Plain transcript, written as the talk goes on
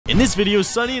this video,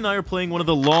 Sunny and I are playing one of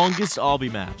the longest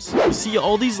obby maps. You see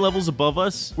all these levels above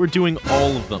us? We're doing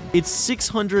all of them. It's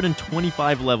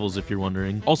 625 levels if you're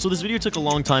wondering. Also, this video took a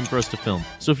long time for us to film,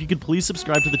 so if you could please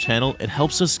subscribe to the channel, it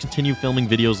helps us continue filming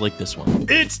videos like this one.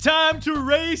 It's time to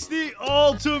race the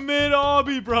ultimate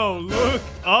obby, bro. Look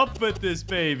up at this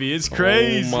baby. It's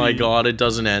crazy. Oh my god, it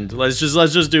doesn't end. Let's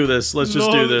just do this. Let's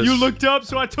just do this. You looked up,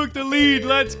 so I took the lead.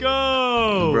 Let's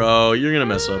go. Bro, you're gonna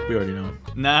mess up. We already know.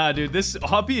 Nah, dude, this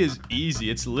obby is easy.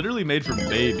 It's literally made for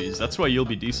babies. That's why you'll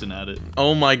be decent at it.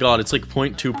 Oh my god, it's like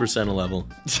 0.2% a level.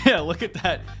 Yeah, look at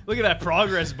that. Look at that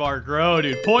progress bar grow,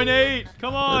 dude. 0.8.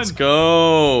 Come on. Let's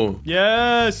go.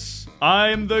 Yes.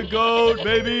 I'm the GOAT,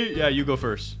 baby. Yeah, you go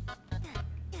first.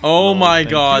 Oh my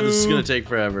god, this is gonna take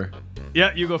forever.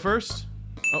 Yeah, you go first.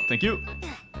 Oh, thank you.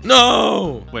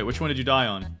 No! Wait, which one did you die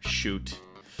on? Shoot.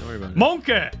 Don't worry about it.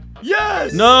 Monka!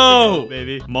 Yes! No!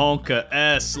 Baby. Monka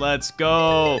S, let's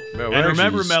go. Bro, and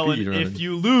remember, Melon, if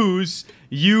you lose,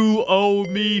 you owe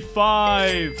me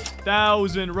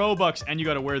 5,000 Robux. And you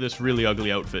gotta wear this really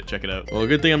ugly outfit. Check it out. Well,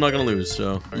 good thing I'm not gonna lose,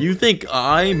 so. You think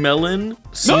I, Melon,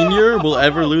 Senior, will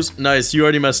ever lose? Nice, you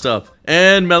already messed up.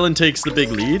 And Melon takes the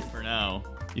big lead. For now.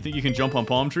 You think you can jump on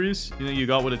palm trees? You think you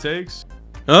got what it takes?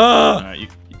 Ah! Alright,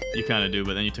 you kind of do,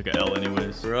 but then you took an L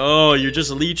anyways. Bro, you're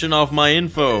just leeching off my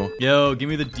info. Yo, give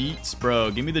me the deets, bro.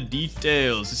 Give me the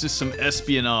details. This is some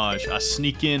espionage. I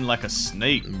sneak in like a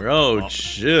snake. Bro,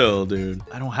 chill, dude.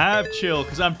 I don't have chill,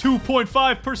 because I'm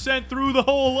 2.5% through the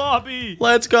whole lobby.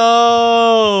 Let's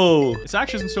go! This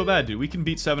actually isn't so bad, dude. We can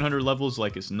beat 700 levels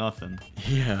like it's nothing.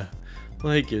 Yeah,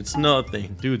 like it's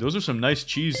nothing. Dude, those are some nice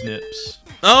cheese nips.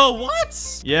 Oh,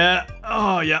 what? Yeah.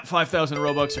 Oh, yeah. 5,000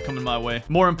 Robux are coming my way.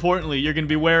 More importantly, you're going to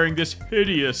be wearing this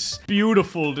hideous,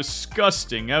 beautiful,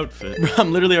 disgusting outfit. Bro,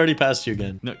 I'm literally already past you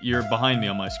again. No, you're behind me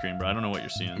on my screen, bro. I don't know what you're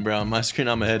seeing. Bro, on my screen,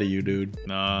 I'm ahead of you, dude.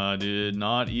 Nah, dude.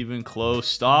 Not even close.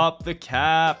 Stop the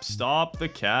cap. Stop the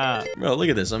cap. Bro, look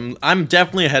at this. I'm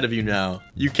definitely ahead of you now.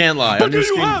 You can't lie. But do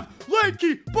you have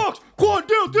lanky, box, quad,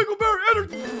 tail, dingleberry,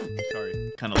 energy?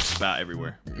 Sorry. Kind of like spat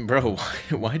everywhere. Bro,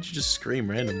 why'd you just scream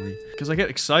randomly? Because I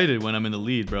get excited when I'm in the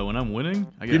lead, bro. When I'm winning,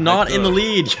 I get You're not in up. the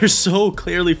lead. You're so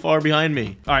clearly far behind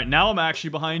me. All right, now I'm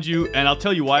actually behind you, and I'll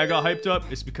tell you why I got hyped up.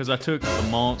 It's because I took the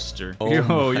monster. Oh Yo,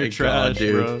 my you're trash, God,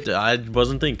 dude. bro. I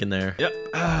wasn't thinking there. Yep.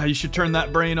 You should turn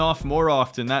that brain off more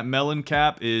often. That melon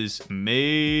cap is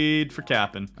made for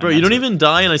capping. Bro, you don't even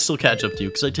die, and I still catch up to you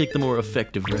because I take the more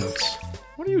effective routes.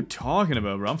 What are you talking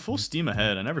about, bro? I'm full steam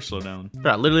ahead. I never slow down.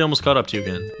 Bro, I literally almost caught up to you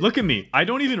again. Look at me. I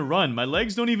don't even run. My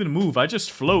legs don't even move. I just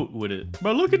float with it.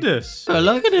 Bro, look at this. Bro,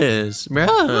 look at this, bro.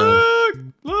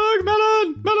 Look,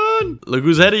 Melon. Look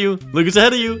who's ahead of you. Look who's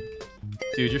ahead of you.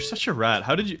 Dude, you're such a rat.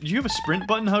 How did you have a sprint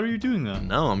button? How are you doing that?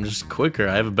 No, I'm just quicker.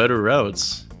 I have better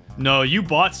routes. No, you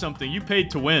bought something. You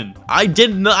paid to win. I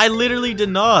did not. I literally did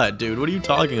not, dude. What are you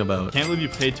talking about? Can't believe you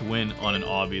paid to win on an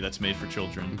obby that's made for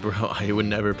children. Bro, I would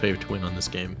never pay to win on this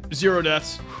game. 0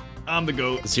 deaths. I'm the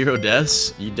GOAT. 0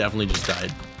 deaths? You definitely just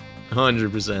died.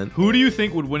 100%. Who do you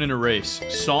think would win in a race?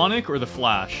 Sonic or the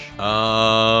Flash?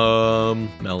 Melon.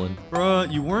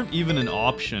 Bruh, you weren't even an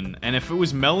option. And if it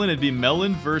was Melon, it'd be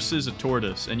Melon versus a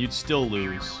tortoise, and you'd still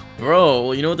lose. Bro,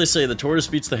 well, you know what they say? The tortoise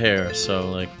beats the hare.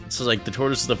 So, like, it's like the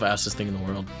tortoise is the fastest thing in the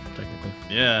world, technically.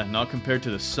 Yeah, not compared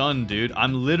to the sun, dude.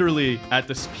 I'm literally at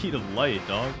the speed of light,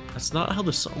 dog. That's not how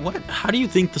the sun... What? How do you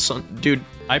think the sun... Dude.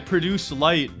 I produce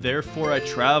light, therefore I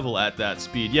travel at that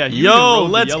speed. Yeah, you Yo,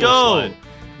 let's go! Slide.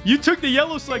 You took the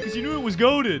yellow slide because you knew it was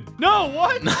goated. No,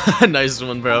 what? Nice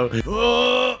one, bro.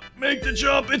 Make the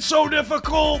jump. It's so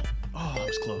difficult. Oh, that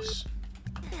was close.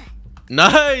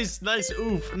 Nice. Nice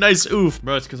oof. Nice oof.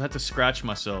 Bro, it's because I had to scratch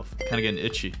myself. Kind of getting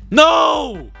itchy.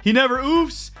 No! He never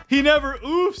oofs. He never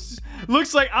oofs.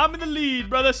 Looks like I'm in the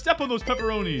lead, brother. Step on those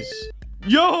pepperonis.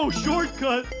 Yo,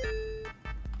 shortcut.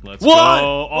 Let's what?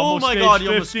 go. Almost oh my god, you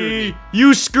almost screwed me.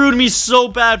 You screwed me so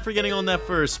bad for getting on that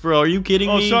first, bro. Are you kidding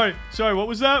me? Oh, sorry. Sorry, what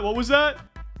was that? What was that?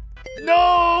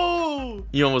 No!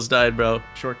 You almost died, bro.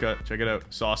 Shortcut. Check it out.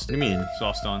 Sauce. What do you mean?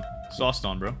 Sauced on. Sauced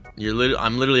on, bro.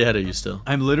 I'm literally ahead of you still.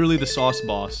 I'm literally the sauce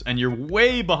boss, and you're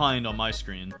way behind on my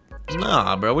screen.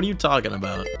 Nah, bro. What are you talking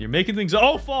about? You're making things...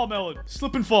 Oh, fall, Melon.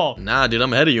 Slip and fall. Nah, dude.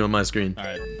 I'm ahead of you on my screen. All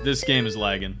right. This game is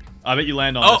lagging. I bet you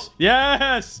land on this. Oh!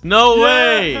 Yes! No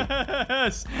way!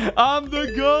 Yes! I'm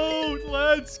the GOAT!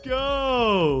 Let's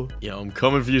go! Yo, I'm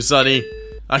coming for you, Sonny.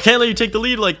 I can't let you take the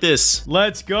lead like this.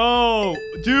 Let's go!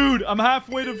 Dude, I'm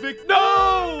halfway to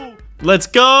No! Let's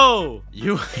go!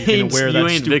 You ain't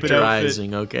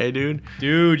victorizing, okay, dude?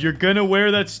 Dude, you're gonna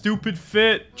wear that stupid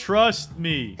fit. Trust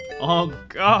me. Oh,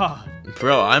 God.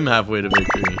 Bro, I'm halfway to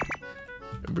victory.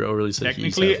 Bro really said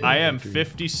Technically, I am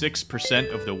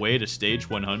 56% of the way to stage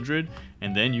 100,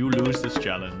 and then you lose this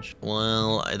challenge.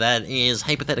 Well, that is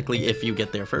hypothetically if you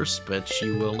get there first, but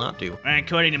you will not do.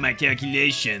 According to my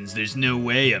calculations, there's no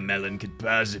way a melon could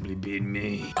possibly beat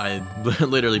me. I'm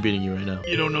literally beating you right now.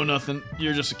 You don't know nothing.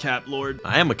 You're just a cap lord.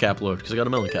 I am a cap lord because I got a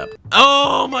melon cap.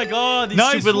 Oh my god, these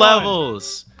Nice stupid one.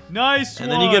 levels. Nice And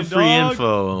one, then you get free dog.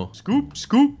 info. Scoop,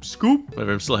 scoop, scoop.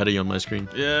 Whatever, I'm still ahead of you on my screen.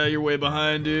 Yeah, you're way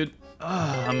behind, dude.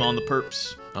 I'm on the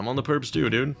perps. I'm on the perps too,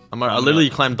 dude. I literally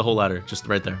climbed the whole ladder, just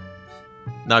right there.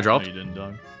 Now I dropped. No, you didn't,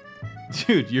 dog.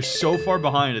 Dude, you're so far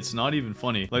behind, it's not even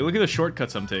funny. Like, look at the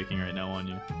shortcuts I'm taking right now on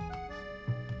you.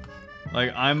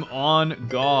 Like, I'm on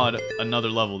God another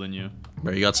level than you.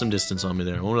 Bro, you got some distance on me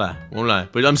there. Won't lie, won't lie.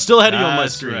 But I'm still ahead of you on my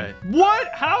That's screen. right. What?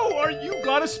 How are you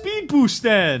got a speed boost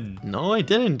then? No, I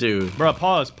didn't, dude. Bruh,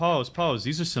 pause.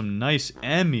 These are some nice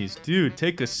Emmys, dude.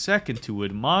 Take a second to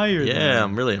admire them. Yeah,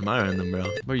 I'm really admiring them,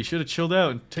 bro. Bro, you should have chilled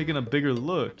out and taken a bigger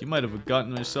look. You might have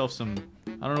gotten yourself some...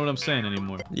 I don't know what I'm saying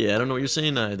anymore. Yeah, I don't know what you're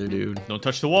saying either, dude. Don't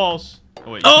touch the walls.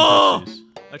 Oh, wait. You Oh! can touch these.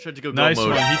 I tried to go Nice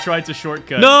mode. one. He tried to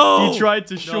shortcut. No! He tried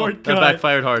to No, shortcut. that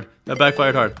backfired hard. That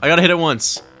backfired hard. I gotta hit it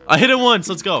once. I hit it once.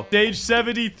 Let's go. Stage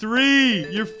 73.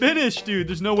 You're finished, dude.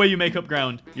 There's no way you make up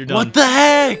ground. You're done. What the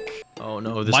heck? Oh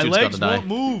no, this My dude's legs gotta die. won't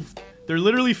move. They're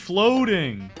literally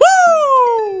floating.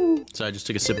 Woo! So I just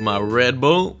took a sip of my Red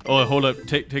Bull. Oh, hold up.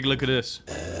 Take a look at this.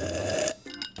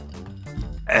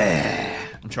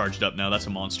 I'm charged up now. That's a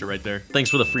monster right there. Thanks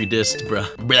for the free disc, bruh.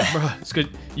 Bruh. It's good.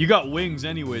 You got wings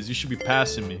anyways. You should be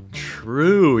passing me.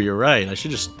 True, you're right. I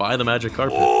should just buy the magic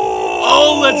carpet.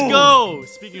 Oh, let's go!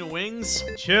 Speaking of wings,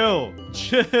 Chill.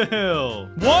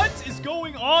 What is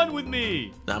going on with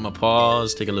me? I'm gonna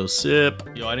pause, take a little sip.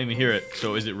 Yo, I didn't even hear it.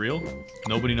 So is it real?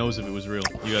 Nobody knows if it was real.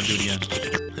 You gotta do it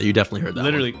again. You definitely heard that.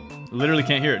 Literally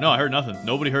can't hear it. No, I heard nothing.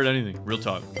 Nobody heard anything. Real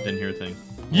talk. Didn't hear a thing.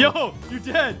 Yo, you're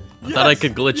dead. I thought I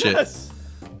could glitch it. Yes.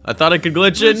 I thought I could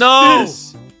glitch What's it. No!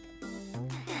 this?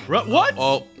 What?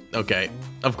 Oh, okay.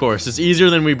 Of course, it's easier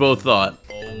than we both thought.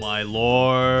 Oh my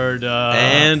lord.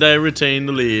 And I retain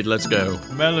the lead. Let's go.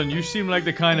 Melon, you seem like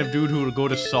the kind of dude who will go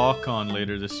to SawCon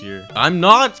later this year. I'm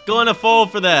not gonna fall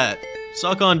for that.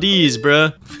 Suck on D's,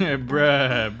 bruh.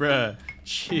 bruh.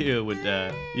 Chill with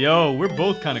that. Yo, we're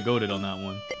both kind of goated on that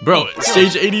one. Bro,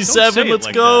 stage Don't 87, say it let's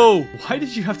like go. that. Why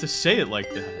did you have to say it like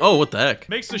that? Oh, what the heck?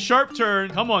 Makes the sharp turn.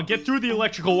 Come on, get through the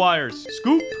electrical wires.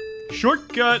 Scoop.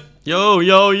 Shortcut. Yo,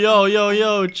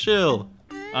 chill.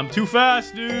 I'm too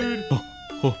fast, dude.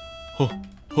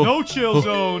 No chill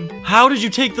zone. How did you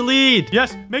take the lead?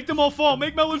 Yes, make them all fall.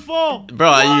 Make Melon fall.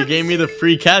 Bro, you What? gave me the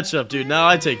free catch-up, dude. Now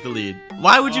I take the lead.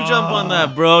 Why would you jump on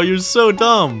that, bro? You're so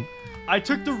dumb. I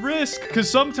took the risk, because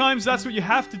sometimes that's what you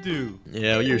have to do.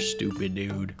 Yeah, you're stupid,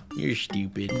 dude. You're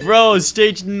stupid. Bro,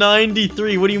 stage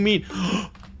 93. What do you mean?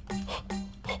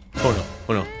 Oh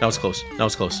no. That was close.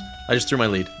 I just threw my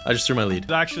lead.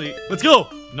 It's actually Let's go.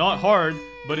 not hard,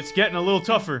 but it's getting a little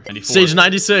tougher. 94. Stage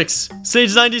 96. Stage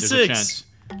There's a 96. chance.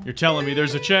 You're telling me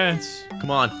there's a chance.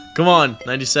 Come on.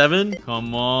 97.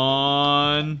 Come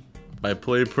on. I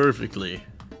play perfectly.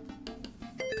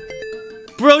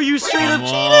 Bro, you straight up Come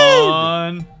cheated.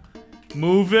 on.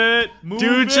 Move it.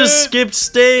 Dude just skipped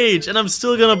stage, and I'm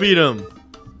still gonna beat him.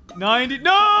 90.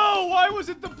 No! Why was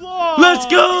it the block? Let's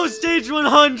go, stage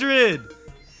 100.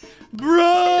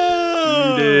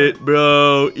 Bro! Eat it,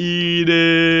 bro. Eat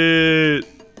it.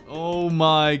 Oh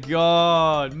my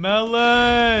god.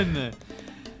 Melon!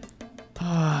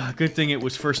 Good thing it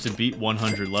was first to beat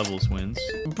 100 levels wins.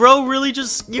 Bro, really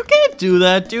you can't do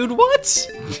that, dude. What?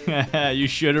 You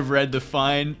should have read the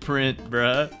fine print,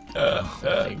 bruh. Oh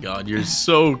my god, you're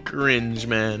so cringe,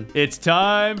 man. It's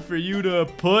time for you to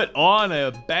put on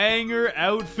a banger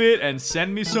outfit and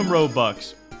send me some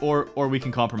Robux. Or we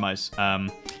can compromise.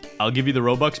 I'll give you the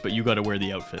Robux, but you gotta wear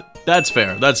the outfit. That's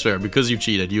fair, because you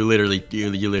cheated. You literally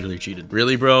cheated.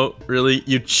 Really, bro? Really?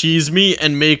 You cheese me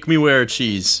and make me wear a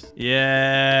cheese.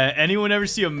 Yeah, anyone ever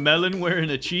see a melon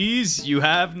wearing a cheese? You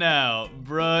have now.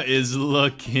 Bruh is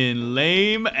looking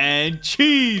lame and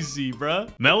cheesy,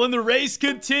 bruh. Melon, the race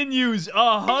continues.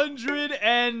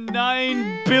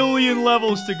 109 billion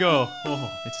levels to go.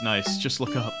 Oh, it's nice. Just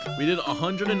look up. We did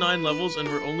 109 levels and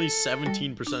we're only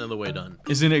 17% of the way done.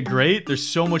 Isn't it great? There's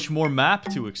so much more map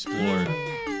to explore.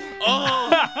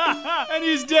 Oh! And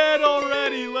he's dead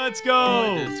already. Let's Oh,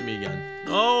 go. it did it to me again.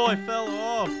 Oh, I fell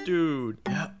off, dude.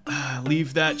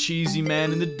 Leave that cheesy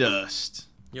man in the dust.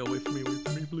 Yo, wait for me,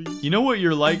 please. You know what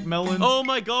you're like, Melon? Oh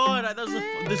my god,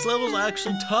 this level's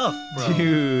actually tough, bro.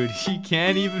 Dude, he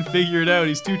can't even figure it out.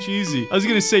 He's too cheesy. I was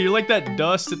gonna say, you're like that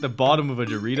dust at the bottom of a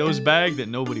Doritos bag that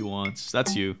nobody wants.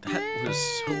 That's you. That was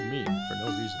so mean for no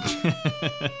reason.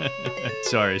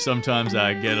 Sorry, sometimes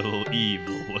I get a little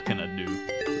evil. What can I do?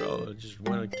 Bro, I just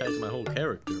went and attacked my whole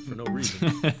character for no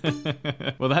reason.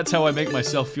 Well, that's how I make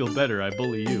myself feel better. I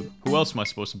bully you. Who else am I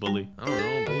supposed to bully? I don't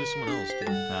know, bully someone else, dude.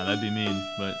 Nah, that'd be mean,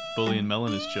 but bullying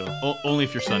Melon is chill. Only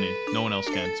if you're Sunny. No one else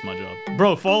can. It's my job.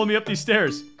 Bro, follow me up these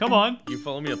stairs. Come on. You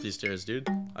follow me up these stairs, dude.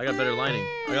 I got better lining.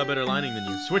 I got better lining than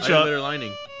you. Switch I got up. better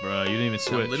lining. Bro, you didn't even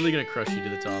switch. I'm literally gonna crush you to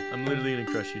the top. I'm literally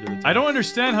gonna crush you to the top. I don't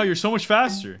understand how you're so much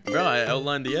faster. Bro, I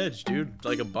outlined the edge, dude.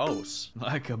 Like a boss.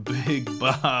 Like a big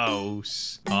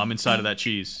boss. Oh, I'm inside of that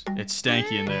cheese. It's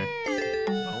stanky in there.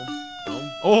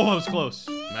 Oh, I was close.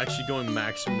 I'm actually going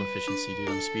maximum efficiency, dude.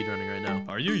 I'm speedrunning right now.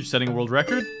 Are you? You're setting a world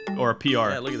record? Or a PR?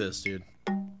 Yeah, look at this, dude.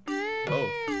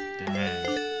 Both.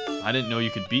 Dang. I didn't know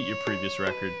you could beat your previous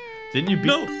record. Didn't you beat...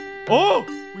 No! Oh!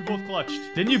 We both clutched.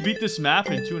 Didn't you beat this map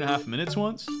in 2.5 minutes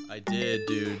once? I did,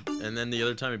 dude. And then the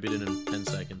other time I beat it in 10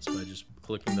 seconds by just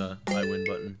clicking the I win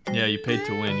button. Yeah, you paid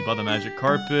to win. You bought the magic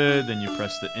carpet, then you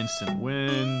pressed the instant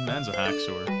win. Man's a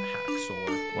hacksaw.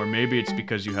 Hacksaw. Or maybe it's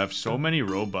because you have so many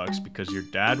Robux because your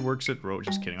dad works at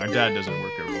Just kidding. Our dad doesn't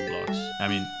work at Roblox. I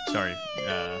mean, sorry.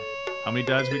 How many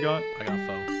dads we got? I got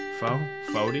foe. Foe?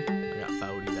 Fody? I got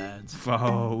Fody dads.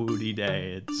 Fody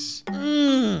dads.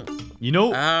 You know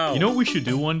what we should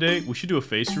do one day? We should do a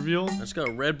face reveal. I just got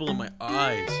a Red Bull in my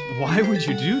eyes. Why would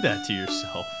you do that to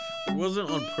yourself? It wasn't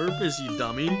on purpose, you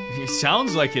dummy. It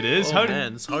sounds like it is. Oh,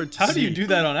 man, it's hard to see. How do you do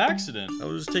that on accident? I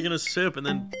was just taking a sip and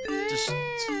then just,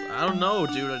 I don't know,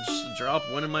 dude. I just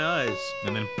dropped one in my eyes.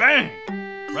 And then bang!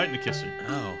 Right in the kisser.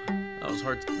 Ow. That was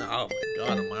hard to, oh my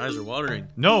god, my eyes are watering.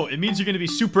 No, it means you're gonna be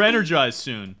super energized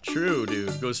soon. True,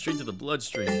 dude. Go straight to the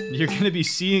bloodstream. You're gonna be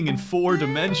seeing in 4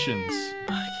 dimensions.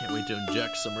 I can't wait to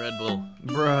inject some Red Bull.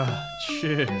 Bruh,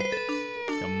 chill.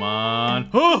 Come on.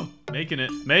 Oh! Making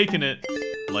it.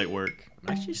 Light work.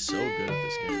 I'm actually so good at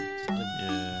this game. It's not even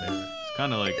fair. It's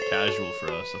kind of like casual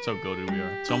for us. That's how goated we are.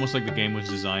 It's almost like the game was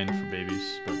designed for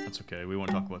babies, but that's okay. We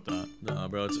won't talk about that. Nah,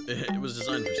 bro, it was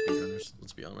designed for speedrunners.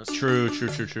 Let's be honest. True.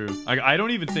 I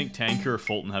don't even think Tanker or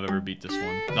Fulton have ever beat this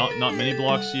one. Not Mini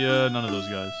Bloxia, none of those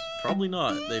guys. Probably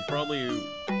not. They probably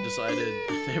decided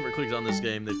if they ever clicked on this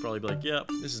game, they'd probably be like, "Yep,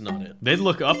 this is not it." They'd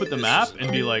look up at the map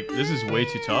and be like, "This is way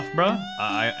too tough, bruh.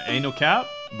 I ain't no cap,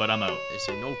 but I'm out." They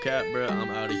say, "No cap, bro.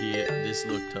 I'm out of here. This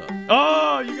looked tough."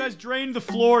 Oh, you guys drained the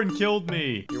floor and killed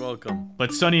me. You're welcome.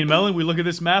 But Sunny and Melon, we look at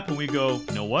this map and we go,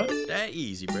 you know what? That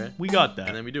easy, bro. We got that.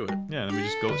 And then we do it. Yeah, and then we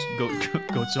just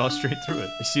goat saw straight through it.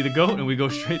 You see the goat and we go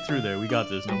straight through there. We got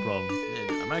this, no problem. Yeah,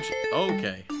 dude, I'm actually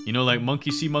okay. You know, like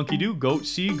monkey see, monkey do, goat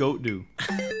see, goat do.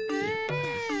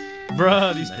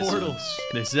 Bruh, these portals.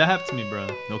 They zapped me,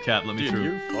 bruh. No cap, let me through.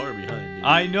 You're far behind, dude.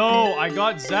 I know, I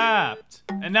got zapped.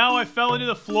 And now I fell into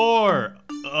the floor.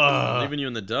 I'm leaving you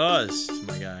in the dust,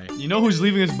 my guy. You know who's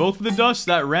leaving us both in the dust?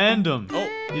 That random. Oh,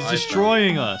 he's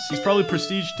destroying us. He's probably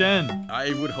prestige 10.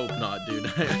 I would hope not, dude.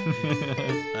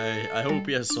 I hope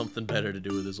he has something better to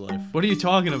do with his life. What are you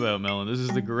talking about, Melon? This is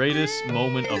the greatest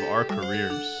moment of our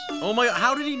careers. Oh my god,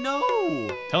 how did he know?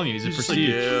 I'm telling you, he's a prestige.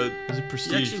 Like, yeah, he's a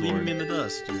prestige he's actually lord. leaving me in the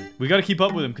dust, dude. We gotta keep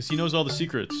up with him because he knows all the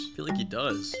secrets. I feel like he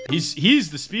does. He's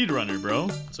the speedrunner, bro.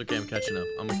 It's okay, I'm catching up.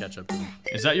 I'm gonna catch up to him.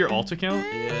 Is that your alt account?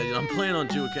 Yeah, I'm playing on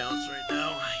 2 accounts right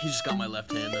now. He just got my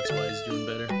left hand, that's why he's doing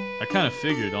better. I kind of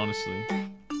figured, honestly.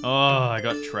 Oh, I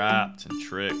got trapped and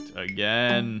tricked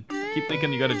again. I keep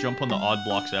thinking you gotta jump on the odd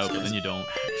blocks out, but then you don't.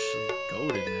 Actually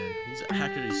goated, man. He's a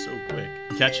hacker, he's so quick.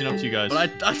 I'm catching up to you guys.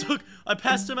 But I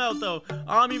passed him out though.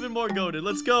 I'm even more goated.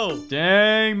 Let's go.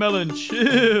 Dang, Melon,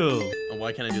 chill. Oh,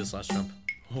 why can't I do this last jump?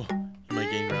 Oh, he might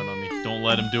gain ground on me. Don't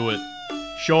let him do it.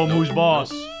 Show him who's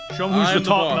boss. Show him who's the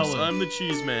top boss. Melon. I'm the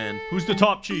cheese man. Who's the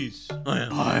top cheese?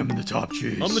 I'm the top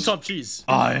cheese. I'm the top cheese.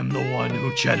 I am the one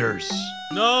who cheddars.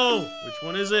 No! Which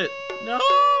one is it? No!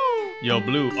 Yo,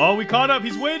 Blue. Oh, we caught up.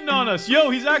 He's waiting on us. Yo,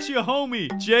 he's actually a homie.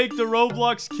 Jake, the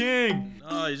Roblox king.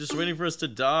 No, he's just waiting for us to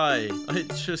die. I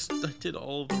did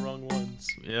all of the wrong ones.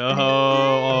 Yo,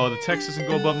 oh, the text doesn't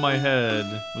go above my head.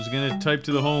 Was gonna type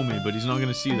to the homie, but he's not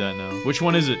gonna see that now. Which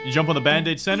one is it? You jump on the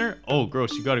Band-Aid center? Oh,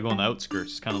 gross. You gotta go on the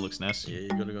outskirts. Kind of looks nasty. Yeah, you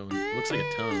gotta go. It looks like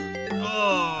a tongue.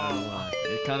 Oh,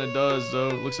 it kind of does, though.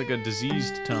 It looks like a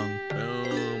diseased tongue.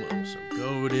 Boom. I'm so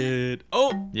goated.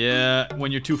 Oh! Yeah,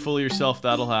 when you're too full of yourself,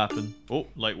 that'll happen. Oh,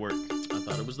 light work. I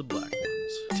thought it was the black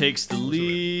ones. Takes the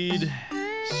lead.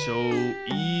 So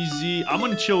easy. I'm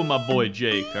gonna chill with my boy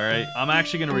Jake, alright? I'm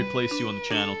actually gonna replace you on the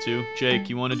channel too. Jake,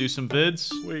 you wanna do some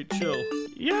vids? Wait, chill.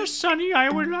 Yes, Sonny, I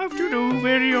would love to do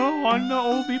video on the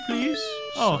OBBY, please.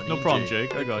 Oh, Sonny no and problem, Jake,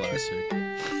 Jake. I got classic.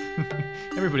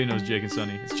 you. Everybody knows Jake and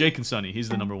Sonny. It's Jake and Sonny. He's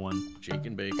the number one. Jake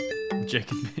and Bake.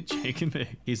 Jake and Big.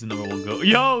 He's the number one goat.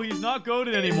 Yo, he's not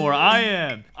goated anymore. I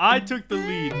am. I took the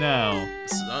lead now.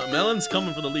 Melon's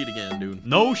coming for the lead again, dude.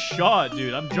 No shot,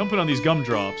 dude. I'm jumping on these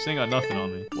gumdrops. They ain't got nothing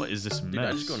on me. What is this Dude, mess?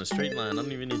 I just go in a straight line. I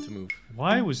don't even need to move.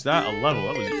 Why was that a level?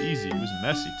 That was easy. It was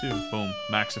messy, too. Boom.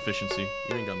 Max efficiency.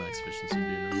 You ain't got max efficiency, dude.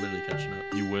 I'm literally catching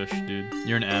up. You wish, dude.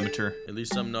 You're an amateur. At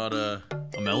least I'm not a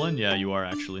Melon? Yeah, you are,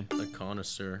 actually.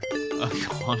 connoisseur. A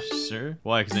connoisseur?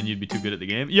 Why? Because then you'd be too good at the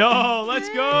game? Yo, let's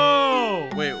go!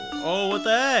 Wait, oh, what the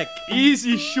heck?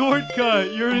 Easy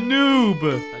shortcut. You're a noob.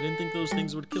 I didn't think those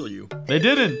things would kill you. They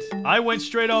didn't. I went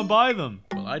straight on by them.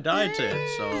 Well, I died to it,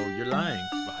 so you're lying.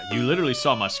 You literally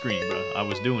saw my screen, bro. I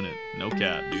was doing it. No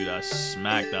cap, dude. I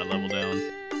smacked that level down.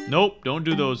 Nope, don't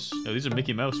do those. Yo, these are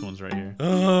Mickey Mouse ones right here.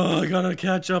 Oh, I gotta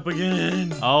catch up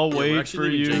again. I'll Yeah, wait for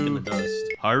Jake in you. the dust.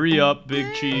 Hurry up,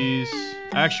 Big Cheese.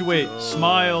 Actually, wait. Oh.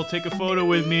 Smile. Take a photo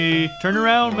with me. Turn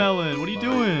around, Melon. What are you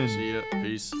All right, doing? see ya.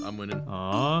 Peace. I'm winning.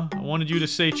 Aw, I wanted you to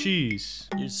say cheese.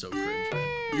 You're so cringe, man.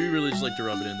 You really just like to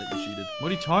rub it in that you cheated.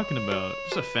 What are you talking about? I'm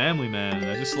just a family man.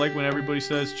 I just like when everybody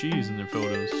says cheese in their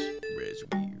photos. It's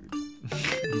weird.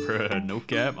 Bruh, no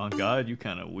cap. On God, you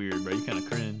kind of weird, bro. You kind of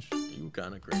cringe. You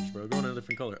kind of cringe, bro. Go in a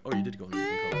different color. Oh, you did go in a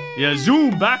different color. Yeah,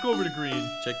 zoom back over to green.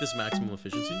 Check this maximum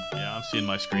efficiency. Yeah, I'm seeing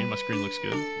my screen. My screen looks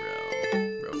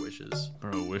good. Bro wishes.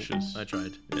 Bro wishes. I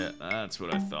tried. Yeah, that's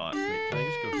what I thought. Wait, can I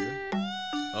just go here?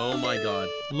 Oh my god.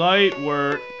 Light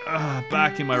work.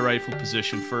 Back in my rightful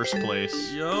position, first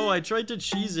place. Yo, I tried to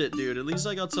cheese it, dude. At least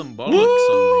I got some bollocks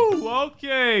on me. Woo!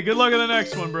 Okay, good luck on the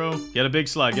next one, bro. Get a big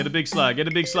slide, get a big slide, get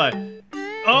a big slide.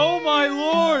 Oh my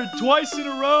lord! Twice in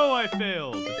a row I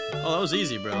failed. Oh, that was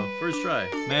easy, bro. First try.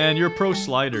 Man, you're a pro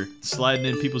slider. Sliding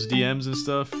in people's DMs and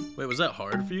stuff. Wait, was that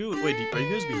hard for you? Wait, are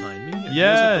you guys behind me? Are you guys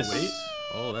Yes. at the wait?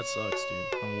 Oh, that sucks,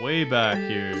 dude. I'm way back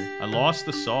here. I lost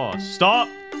the sauce. Stop!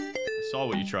 I saw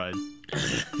what you tried.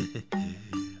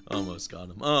 Almost got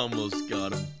him. Almost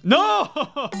got him. No!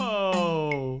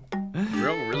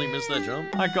 Bro, really missed that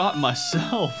jump? I got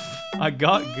myself. I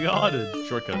got gotted.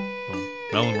 Shortcut. Boom.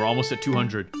 Melon, we're almost at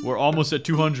 200. We're almost at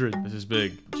 200. This is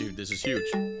big. Dude, this is huge.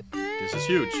 This is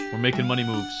huge. We're making money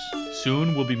moves.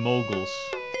 Soon we'll be moguls.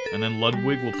 And then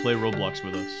Ludwig will play Roblox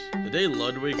with us. The day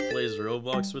Ludwig plays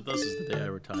Roblox with us is the day I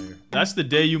retire. That's the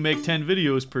day you make 10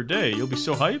 videos per day. You'll be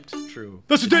so hyped. True.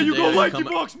 That's the day you go I lanky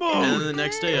come- box And then mode! the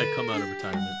next day I come out of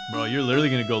retirement. Bro, you're literally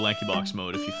gonna go lanky box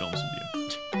mode if you film some video.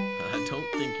 I don't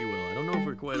think you will. I don't know if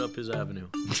we're quite up his avenue.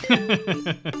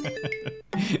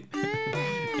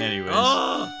 Anyways,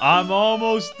 Oh! I'm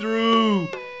almost through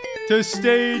to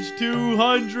stage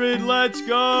 200. Let's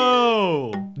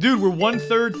go. Dude, we're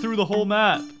 1/3 through the whole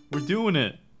map. We're doing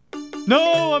it.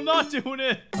 No, I'm not doing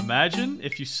it. Imagine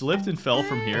if you slipped and fell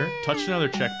from here, touched another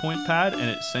checkpoint pad, and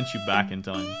it sent you back in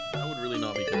time. That would really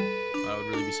not be good. I would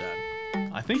really be sad.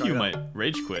 I think Try you it might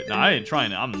rage quit. Nah, I ain't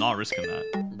trying it. I'm not risking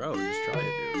that. Bro, just try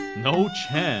it, dude. No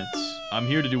chance. I'm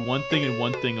here to do one thing and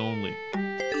one thing only.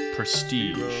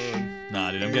 Prestige. Rerun.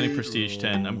 Nah, dude, I'm getting Prestige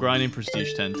 10. I'm grinding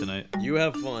Prestige 10 tonight. You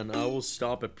have fun. I will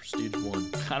stop at Prestige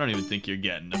 1. I don't even think you're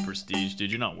getting a Prestige,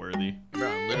 dude. You're not worthy. Bro,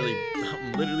 I'm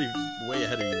literally way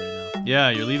ahead of you right now. Yeah,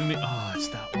 you're leaving me. Oh, it's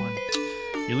that one.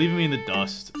 You're leaving me in the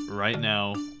dust right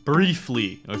now.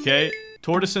 Briefly, okay?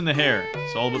 Tortoise and the hare.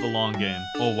 It's all about the long game.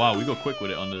 Oh, wow. We go quick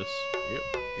with it on this. Yep.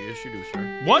 Yes, you do,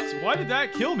 sir. What? Why did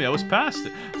that kill me? I was past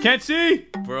it. Can't see.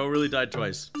 Bro really died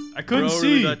twice. I couldn't Bro see.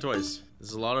 really died twice.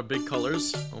 There's a lot of big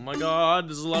colors. Oh my god,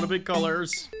 there's a lot of big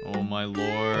colors. Oh, my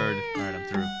lord. All right, I'm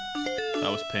through. That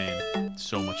was pain.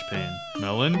 So much pain.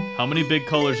 Melon, how many big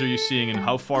colors are you seeing and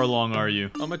how far along are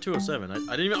you? I'm at 207. I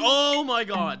didn't even. Oh my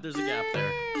god, there's a gap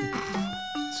there.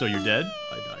 So you're dead?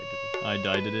 I died. I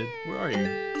died it. Where are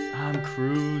you? I'm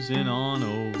cruising on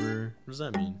over. What does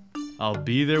that mean? I'll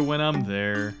be there when I'm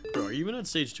there. Bro, are you even at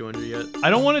stage 200 yet?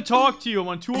 I don't want to talk to you. I'm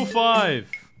on 205.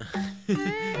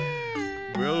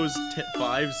 Bro's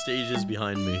 5 stages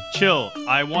behind me. Chill.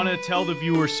 I want to tell the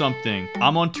viewer something.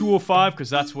 I'm on 205 because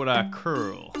that's what I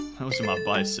curl. Those are my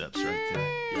biceps right there.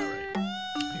 Yeah, right.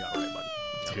 You got right, buddy.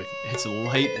 Yeah, Dude, it's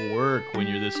light work when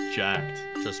you're this jacked.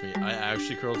 trust me, I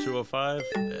actually curl 205,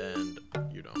 and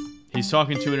you don't. He's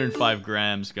talking 205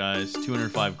 grams, guys.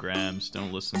 205 grams.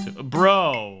 Don't listen to...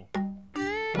 Bro!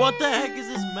 What the heck is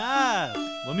this map?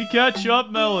 Let me catch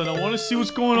up, Melon. I want to see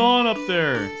what's going on up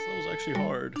there. This level's actually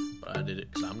hard, but I did it.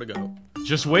 Time to go.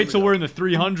 Just wait till we're in the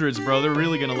 300s, bro. They're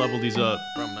really gonna level these up.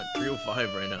 Bro, I'm at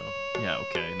 305 right now. Yeah,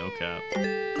 okay. No cap.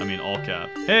 I mean, all cap.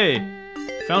 Hey!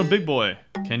 Found Big Boy.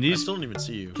 Can I these... still don't even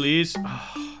see you. Please?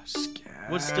 Oh, scat.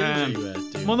 What stage are you at,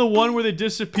 dude? I'm on the one where they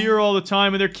disappear all the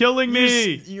time and they're killing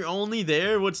me. You're only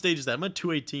there? What stage is that? I'm at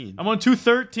 218. I'm on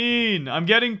 213. I'm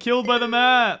getting killed by the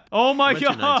map. Oh my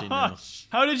gosh.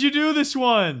 How did you do this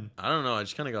one? I don't know. I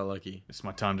just kind of got lucky. It's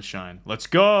my time to shine. Let's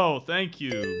go. Thank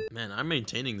you. Man, I'm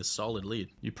maintaining the solid lead.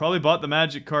 You probably bought the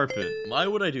magic carpet. Why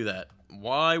would I do that?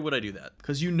 Why would I do that?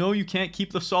 Because you know you can't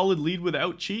keep the solid lead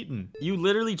without cheating. You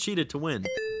literally cheated to win,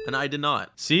 and I did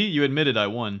not. See, you admitted I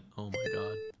won. Oh my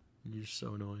god. You're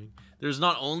so annoying. There's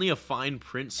not only a fine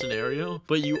print scenario,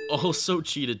 but you also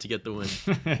cheated to get the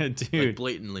win. Dude. Like,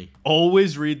 blatantly.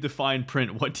 Always read the fine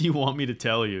print. What do you want me to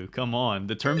tell you? Come on.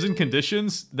 The terms and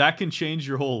conditions, that can change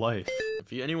your whole life.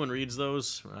 If anyone reads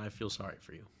those, I feel sorry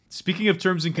for you. Speaking of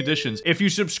terms and conditions, if you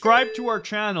subscribe to our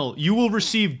channel, you will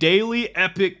receive daily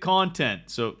epic content.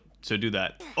 So do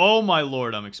that. Oh my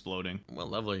lord, I'm exploding. What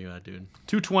level are you at, dude?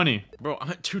 220. Bro, I'm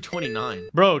at 229.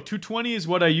 Bro, 220 is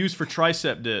what I use for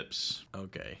tricep dips.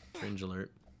 Okay, cringe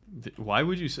alert. Why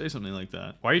would you say something like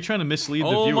that? Why are you trying to mislead the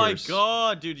viewers? Oh my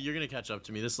god, dude, you're gonna catch up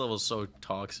to me. This level is so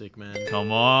toxic, man.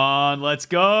 Come on, let's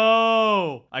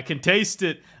go. I can taste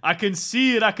it. I can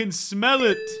see it. I can smell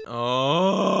it.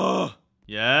 Oh.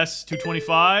 Yes,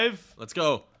 225. Let's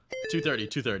go. 230,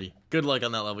 230. Good luck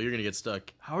on that level. You're gonna get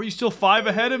stuck. How are you still 5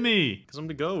 ahead of me? Because I'm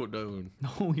the GOAT, dude.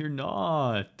 No, you're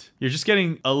not. You're just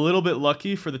getting a little bit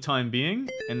lucky for the time being,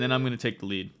 and then I'm gonna take the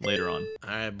lead later on.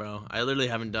 Alright, bro. I literally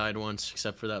haven't died once,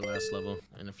 except for that last level,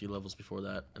 and a few levels before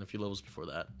that, and a few levels before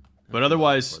that. But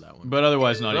otherwise, not even once.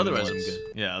 Otherwise, I'm good.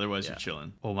 Yeah, otherwise you're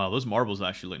chilling. Oh wow, those marbles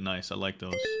actually look nice. I like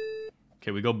those.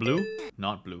 Okay, we go blue.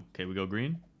 Not blue. Okay, we go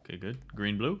green. Okay, good.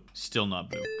 Green, blue. Still not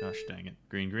blue. Gosh dang it.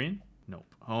 Green, green. Nope.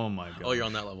 Oh my god. Oh, you're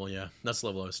on that level, yeah. That's the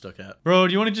level I was stuck at. Bro,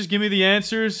 do you want to just give me the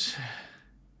answers?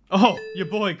 Oh, your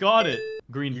boy got it.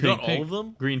 Green, you pink, got pink. all of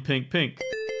them? Green, pink, pink.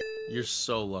 You're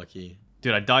so lucky.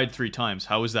 Dude, I died 3 times.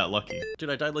 How was that lucky? Dude,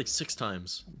 I died like 6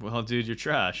 times. Well, dude, you're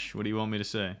trash. What do you want me to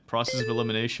say? Process of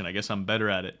elimination. I guess I'm better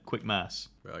at it. Quick mass.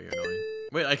 Bro, you're annoying.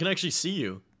 Wait, I can actually see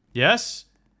you. Yes?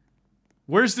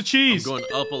 Where's the cheese? I'm going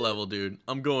up a level, dude.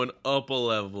 I'm going up a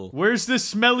level. Where's this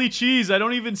smelly cheese? I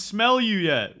don't even smell you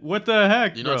yet. What the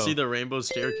heck, You bro? not see the rainbow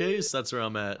staircase? That's where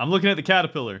I'm at. I'm looking at the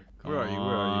caterpillar. Where are you?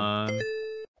 Where are you?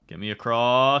 Get me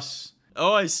across.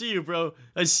 Oh, I see you, bro.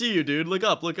 I see you, dude. Look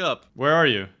up, look up. Where are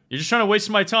you? You're just trying to waste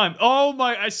my time. Oh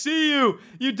my, I see you.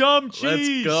 You dumb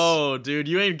cheese. Let's go, dude.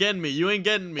 You ain't getting me. You ain't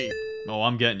getting me. Oh,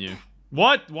 I'm getting you.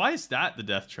 What? Why is that the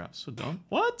death trap? So dumb.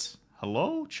 What?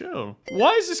 Hello? Chill.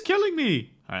 Why is this killing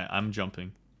me? Alright, I'm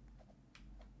jumping.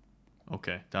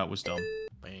 Okay, that was dumb.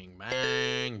 Bang,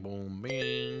 bang, boom,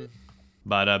 bing.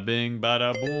 Bada bing,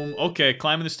 bada boom. Okay,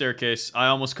 climbing the staircase. I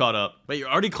almost caught up. Wait, you're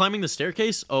already climbing the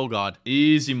staircase? Oh, God.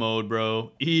 Easy mode,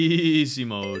 bro. Easy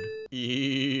mode.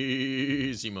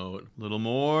 Easy mode. A little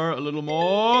more, a little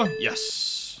more.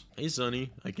 Yes. Hey, Sonny.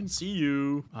 I can see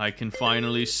you. I can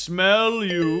finally smell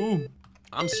you.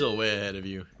 I'm still way ahead of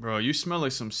you. Bro, you smell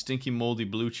like some stinky, moldy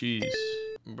blue cheese.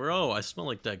 Bro, I smell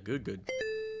like that good.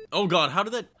 Oh god, how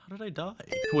did I die?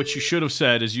 What you should have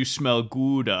said is you smell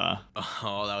Gouda.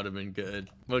 Oh, that would have been good.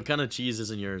 What kind of cheese is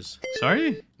in yours?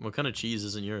 Sorry? What kind of cheese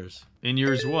is in yours? In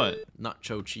yours what?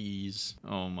 Nacho cheese.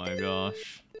 Oh my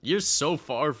gosh. You're so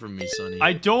far from me, Sonny.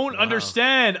 I don't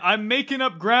understand. I'm making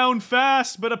up ground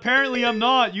fast, but apparently I'm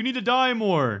not. You need to die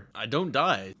more. I don't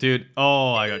die. Dude,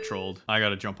 oh, I got trolled. I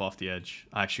gotta jump off the edge.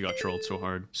 I actually got trolled so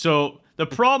hard. So, the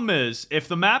problem is, if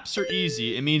the maps are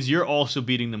easy, it means you're also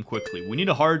beating them quickly. We need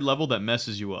a hard level that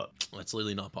messes you up. That's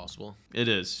literally not possible. It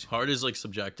is. Hard is like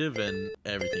subjective, and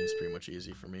everything's pretty much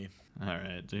easy for me.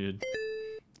 Alright, dude.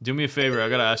 Do me a favor, I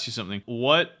gotta ask you something.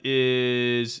 What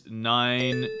is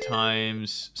 9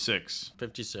 times 6?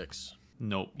 56.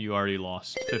 Nope, you already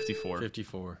lost. 54.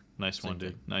 54. Nice one,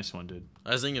 dude. Nice one, dude.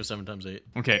 I was thinking of 7 times 8.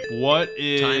 Okay, what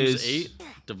is... Times 8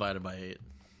 divided by 8.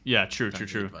 Yeah, true.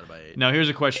 Divided by 8. Now, here's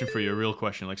a question for you, a real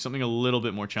question, like something a little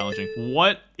bit more challenging.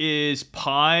 What is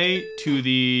pi to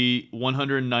the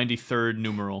 193rd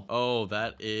numeral? Oh,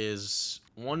 that is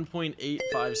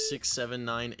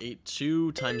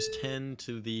 1.8567982 times 10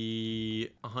 to the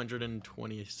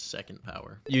 122nd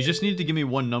power. You just need to give me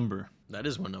one number. That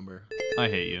is one number. I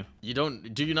hate you.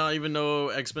 Do you not even know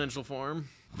exponential form?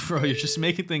 Bro, you're just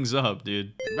making things up,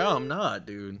 dude. Bro, I'm not,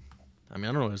 dude. I mean,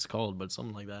 I don't know what it's called, but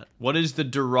something like that. What is the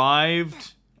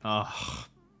derived...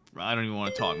 I don't even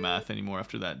want to talk math anymore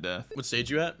after that death. What stage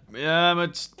you at? Yeah, I'm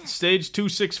at stage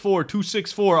 264.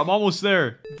 264. I'm almost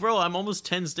there. Bro, I'm almost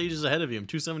 10 stages ahead of you. I'm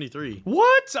 273.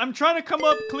 What? I'm trying to come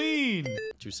up clean.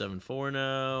 274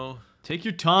 now. Take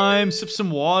your time, sip some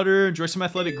water, enjoy some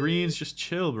athletic greens, just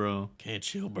chill, bro. Can't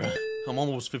chill, bro. I'm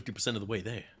almost 50% of the way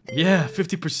there. Yeah,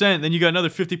 50%. Then you got another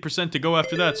 50% to go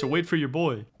after that, so wait for your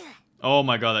boy. Oh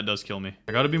my god, that does kill me.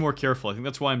 I gotta be more careful. I think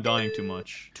that's why I'm dying too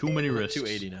much. Too many risks.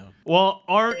 280 now. Well,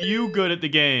 aren't you good at the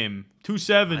game?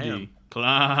 270. I am.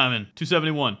 Climbing.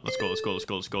 271. Let's go, let's go, let's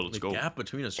go, let's go, let's The go. gap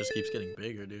between us just keeps getting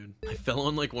bigger, dude. I fell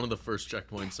on like one of the first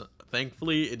checkpoints.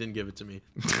 Thankfully, it didn't give it to me.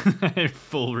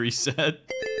 Full reset.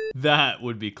 That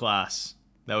would be class.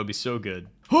 That would be so good.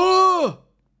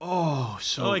 Oh,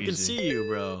 so Oh, I easy. can see you,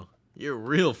 bro. You're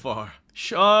real far.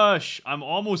 Shush, I'm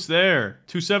almost there.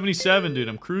 277, dude.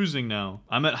 I'm cruising now.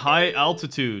 I'm at high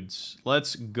altitudes.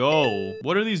 Let's go.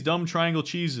 What are these dumb triangle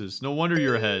cheeses? No wonder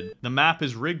you're ahead. The map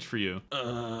is rigged for you.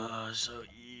 So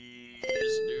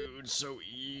ease, dude. So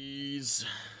ease.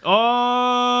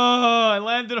 Oh, I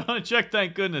landed on a check,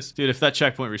 thank goodness. Dude, if that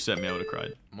checkpoint reset me, I would have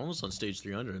cried. I'm almost on stage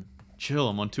 300. Chill,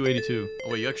 I'm on 282.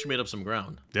 Oh, wait, you actually made up some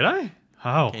ground. Did I?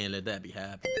 How? Can't let that be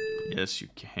happening, dude. Yes, you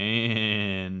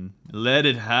can. Let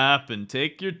it happen.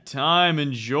 Take your time.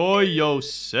 Enjoy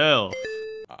yourself.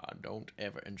 Don't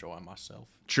ever enjoy myself.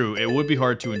 True, it would be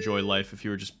hard to enjoy life if you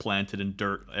were just planted in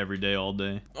dirt every day, all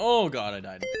day. Oh god, I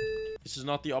died. This is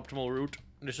not the optimal route.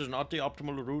 This is not the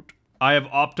optimal route. I have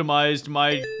optimized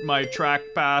my track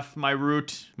path, my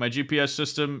route. My GPS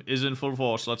system is in full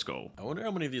force. Let's go. I wonder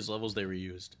how many of these levels they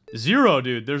reused. 0,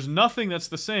 dude. There's nothing that's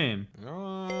the same.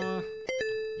 You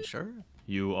sure?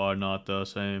 You are not the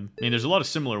same. I mean, there's a lot of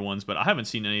similar ones, but I haven't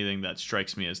seen anything that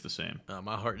strikes me as the same.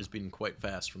 My heart is beating quite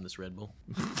fast from this Red Bull.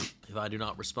 If I do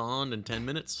not respond in 10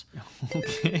 minutes,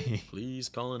 Okay. please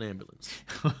call an ambulance.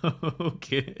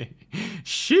 Okay.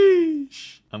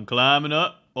 Sheesh. I'm climbing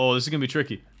up. Oh, this is gonna be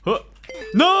tricky. Huh.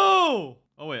 No!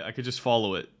 Oh, wait, I could just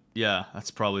follow it. Yeah,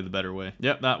 that's probably the better way.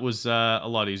 Yep, that was a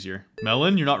lot easier.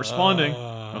 Melon, you're not responding.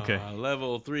 Okay.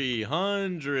 Level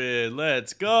 300.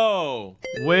 Let's go.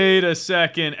 Wait a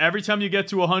second. Every time you get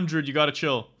to 100, you gotta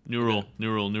chill. New rule,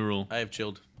 new rule, new rule. I have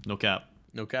chilled. No cap.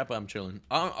 No cap, I'm chilling.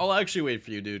 I'll actually wait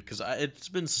for you, dude, because it's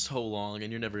been so long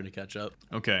and you're never gonna catch up.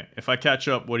 Okay, if I catch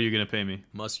up, what are you gonna pay me?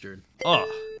 Mustard. Ugh,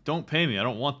 don't pay me. I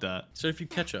don't want that. So if you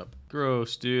catch up,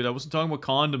 Gross, dude. I wasn't talking about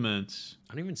condiments.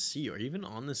 I don't even see you. Are you even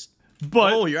on this?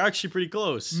 But Oh, you're actually pretty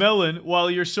close. Melon,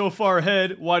 while you're so far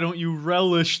ahead, why don't you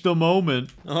relish the moment?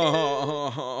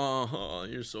 Oh,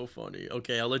 you're so funny.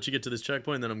 Okay, I'll let you get to this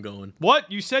checkpoint, then I'm going.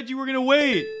 What? You said you were gonna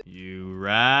wait. You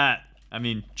rat. I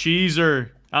mean, cheeser.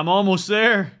 I'm almost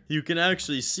there. You can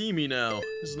actually see me now.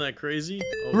 Isn't that crazy?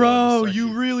 Oh, Bro, God, this you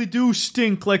actually- really do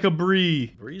stink like a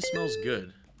brie. Brie smells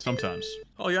good. Sometimes.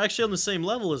 Oh, you're actually on the same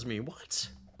level as me. What?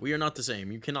 We are not the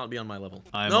same. You cannot be on my level.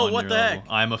 I'm no, on what your the level. heck?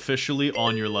 I'm officially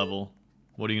on your level.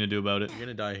 What are you gonna do about it? You're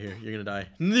gonna die here. You're gonna die.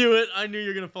 Knew it. I knew you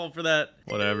were gonna fall for that.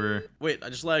 Whatever. Wait, I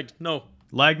just lagged. No.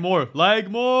 Lag more. Lag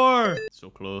more. So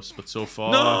close, but so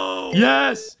far. No!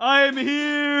 Yes! I am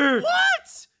here!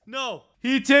 What? No.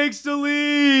 He takes the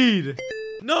lead!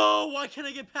 No, why can't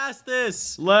I get past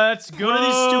this? Let's go! What are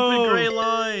these stupid gray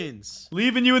lines?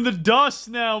 Leaving you in the dust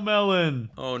now, Melon.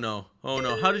 Oh no. Oh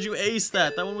no. How did you ace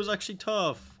that? That one was actually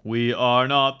tough. We are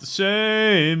not the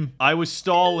same. I was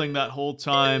stalling that whole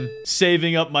time,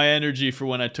 saving up my energy for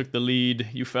when I took the lead.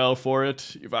 You fell for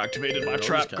it. You've activated my I'll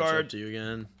trap just catch up card. to you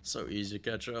again. So easy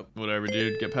to catch up. Whatever,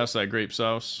 dude. Get past that grape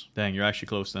sauce. Dang, you're actually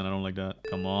close then. I don't like that.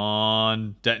 Come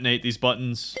on. Detonate these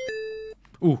buttons.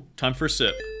 Ooh, time for a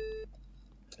sip.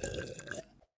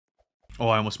 Oh,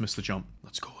 I almost missed the jump.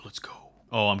 Let's go, let's go.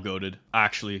 Oh, I'm goated.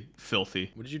 Actually,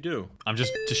 filthy. What did you do? I'm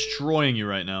just destroying you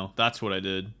right now. That's what I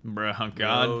did. Bruh, oh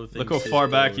God. Bro Look how thinks far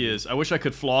he's back goated. he is. I wish I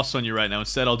could floss on you right now.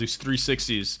 Instead, I'll do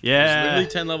 360s. I was Yeah. literally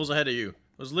 10 levels ahead of you.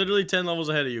 I was literally 10 levels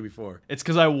ahead of you before. It's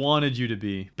because I wanted you to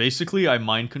be. Basically, I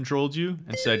mind controlled you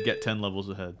and said get 10 levels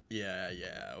ahead. Yeah,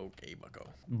 okay, bucko.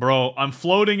 Bro, I'm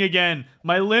floating again.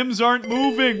 My limbs aren't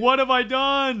moving. What have I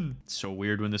done? It's so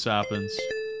weird when this happens.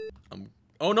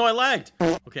 Oh no, I lagged.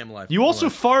 Okay, I'm alive. You I'm also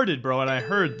alive. farted, bro, and I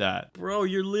heard that. Bro,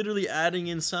 you're literally adding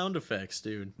in sound effects,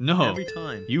 dude. No. Every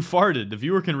time. You farted. The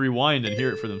viewer can rewind and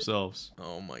hear it for themselves.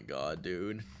 Oh my god,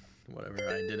 dude. Whatever,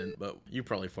 I didn't, but you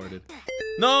probably farted.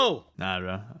 No! Nah,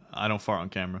 bro. I don't fart on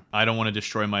camera. I don't want to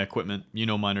destroy my equipment. You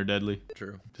know mine are deadly.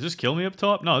 True. Does this kill me up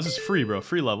top? No, this is free, bro.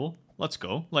 Free level. Let's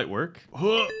go. Light work.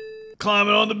 Huh.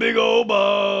 Climbing on the big old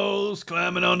balls.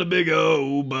 Climbing on the big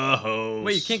old balls.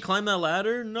 Wait, you can't climb that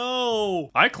ladder?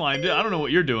 No! I climbed it. I don't know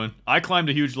what you're doing. I climbed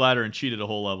a huge ladder and cheated a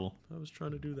whole level. I was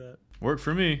trying to do that. Worked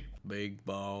for me. Big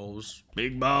balls.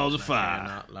 Big balls of I fire.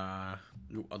 cannot lie.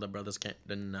 You other brothers can't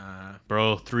deny.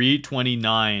 Bro,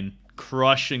 329.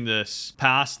 Crushing this.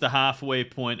 Past the halfway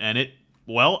point, and it...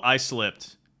 Well, I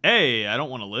slipped. Hey, I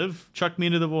don't want to live. Chuck me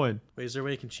into the void. Wait, is there a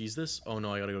way I can cheese this? Oh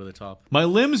no, I gotta go to the top. My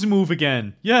limbs move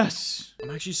again. Yes.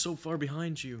 I'm actually so far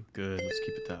behind you. Good, let's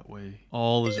keep it that way.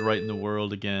 All is right in the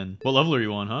world again. What level are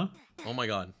you on, huh? Oh my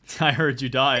god. I heard you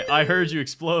die. I heard you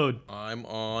explode. I'm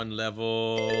on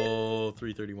level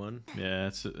 331.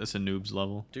 Yeah, that's a noob's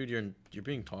level. Dude, you're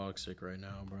being toxic right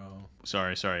now, bro.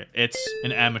 Sorry. It's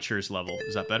an amateur's level.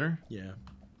 Is that better? Yeah.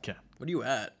 Okay. What are you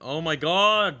at? Oh my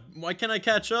god. Why can't I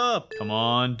catch up? Come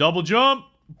on, double jump.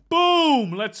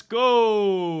 Boom! Let's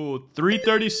go.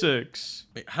 336.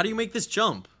 Wait, how do you make this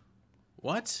jump?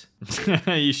 What?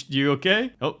 you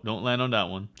okay? Oh, don't land on that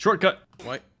one. Shortcut.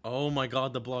 What? Oh my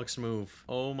god, the blocks move.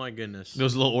 Oh my goodness.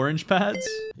 Those little orange pads?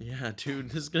 Yeah, dude,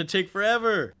 this is gonna take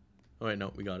forever. Oh wait,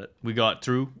 no, we got it. We got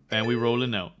through, and we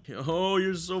rolling out. Oh,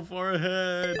 you're so far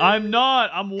ahead. I'm not.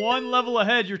 I'm one level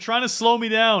ahead. You're trying to slow me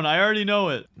down. I already know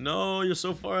it. No, you're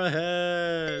so far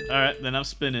ahead. All right, then I'm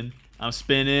spinning. I'm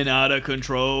spinning out of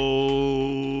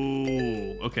control.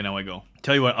 Okay, now I go.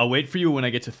 Tell you what, I'll wait for you when I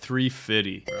get to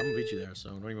 350. I'm gonna beat you there, so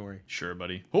don't even worry. Sure,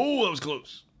 buddy. Oh, that was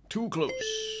close. Too close.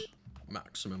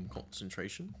 Maximum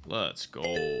concentration. Let's go.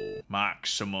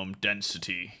 Maximum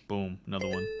density. Boom. Another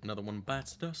one. Another one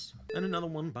bites the dust. And another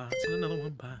one bites. And another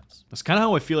one bites. That's kind of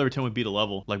how I feel every time we beat a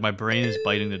level. Like my brain is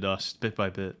biting the dust bit by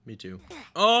bit. Me too.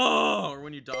 Oh, or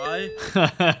when you die. Oh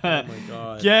my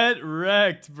god. Get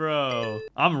wrecked, bro.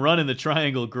 I'm running the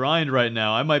triangle grind right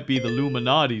now. I might be the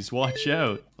Illuminati's. Watch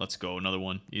out. Let's go. Another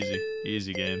one. Easy.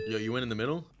 Easy game. Yo, you went in the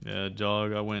middle? Yeah,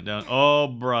 dog. I went down.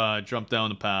 Oh, bruh. I jumped down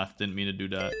the path. Didn't mean to do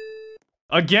that.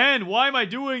 Again, why am I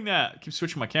doing that? I keep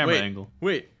switching my camera angle.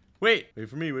 Wait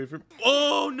for me,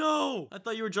 Oh no! I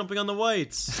thought you were jumping on the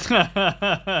whites.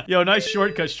 Yo, nice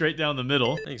shortcut straight down the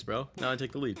middle. Thanks, bro. Now I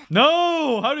take the lead.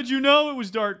 No! How did you know it was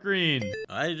dark green?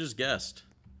 I just guessed,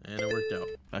 and it worked out.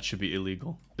 That should be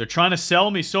illegal. They're trying to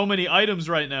sell me so many items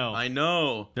right now. I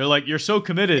know. They're like, you're so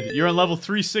committed. You're on level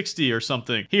 360 or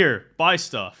something. Here, buy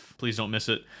stuff. Please don't miss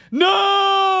it.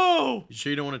 No! You sure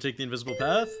you don't want to take the invisible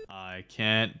path? I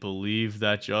can't believe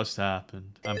that just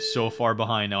happened. I'm so far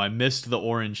behind now. I missed the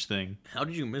orange thing. How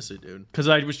did you miss it, dude? Because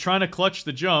I was trying to clutch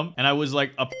the jump, and I was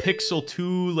like a pixel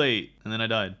too late, and then I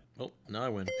died. Oh, now I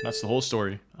win. That's the whole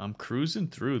story. I'm cruising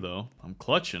through, though. I'm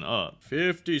clutching up.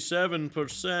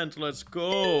 57%, let's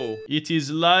go. It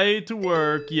is light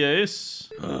work,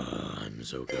 yes. I'm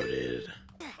so goated.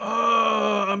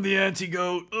 I'm the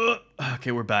anti-goat.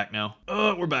 Okay, we're back now.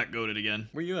 We're back goated again.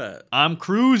 Where you at? I'm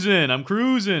cruising.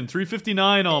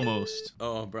 359 almost.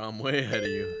 Oh, bro, I'm way ahead of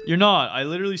you. You're not. I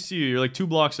literally see you. You're like 2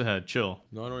 blocks ahead. Chill.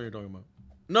 No, I know what you're talking about.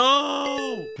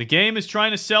 No! The game is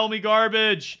trying to sell me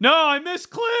garbage. No, I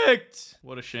misclicked.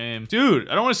 What a shame. Dude,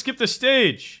 I don't want to skip the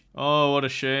stage. Oh, what a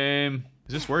shame.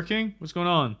 Is this working? What's going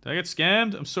on? Did I get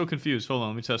scammed? I'm so confused. Hold on,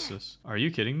 let me test this. Are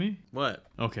you kidding me? What?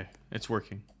 Okay, it's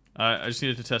working. I just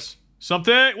needed to test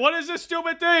something. What is this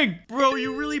stupid thing? Bro,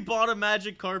 you really bought a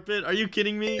magic carpet? Are you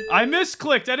kidding me? I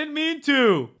misclicked. I didn't mean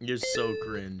to. You're so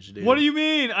cringe, dude. What do you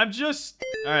mean? I'm just...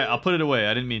 All right, I'll put it away.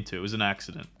 I didn't mean to. It was an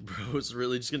accident. Bro's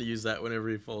really just gonna use that whenever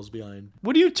he falls behind.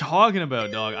 What are you talking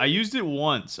about, dog? I used it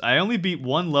once. I only beat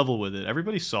 1 level with it.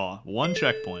 Everybody saw. 1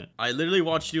 checkpoint. I literally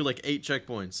watched you like 8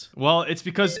 checkpoints. Well, it's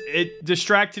because it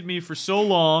distracted me for so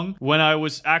long when I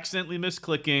was accidentally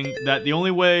misclicking that the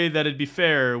only way that it'd be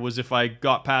fair was if I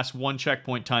got past 1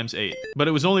 checkpoint times 8. But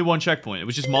it was only 1 checkpoint. It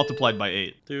was just multiplied by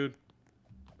 8. Dude,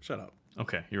 shut up.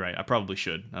 Okay, you're right. I probably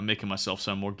should. I'm making myself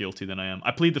sound more guilty than I am.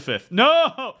 I plead the 5th.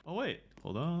 No! Oh, wait.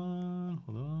 Hold on.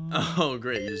 Oh,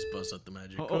 great. You just bust out the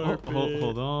magic carpet.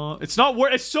 Hold on. It's not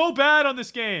it's so bad on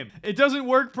this game. It doesn't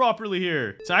work properly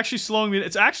here. It's actually slowing me.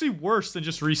 It's actually worse than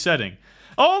just resetting.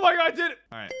 Oh my god, I did it!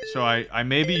 Alright, so I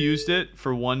maybe used it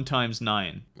for 1 times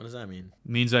 9. What does that mean?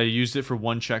 Means I used it for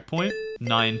 1 checkpoint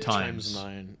 9 times. Times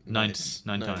 9. Nice.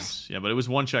 9 Nice. times. Yeah, but it was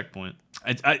 1 checkpoint.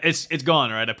 It's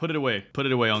gone, alright? I put it away. Put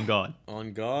it away on God.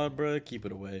 On God, bro, keep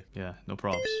it away. Yeah, no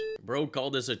probs. Bro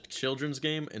called this a children's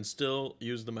game and still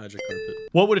used the magic carpet.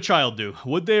 What would a child do?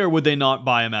 Would they or would they not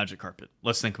buy a magic carpet?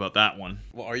 Let's think about that one.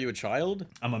 Well, are you a child?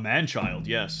 I'm a man-child,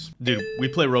 yes. Dude, we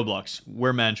play Roblox.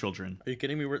 We're man-children. Are you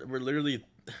kidding me? We're literally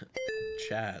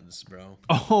chads, bro.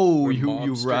 Oh, We're you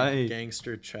mobster, right.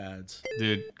 Gangster chads.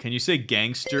 Dude, can you say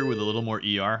gangster with a little more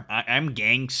ER? I'm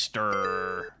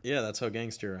gangster. Yeah, that's how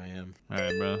gangster I am.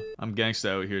 Alright, bro. I'm gangsta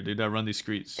out here, dude. I run these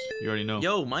streets. You already know.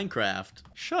 Yo, Minecraft.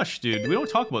 Shush, dude. We don't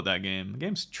talk about that game. The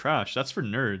game's trash. That's for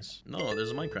nerds. No, there's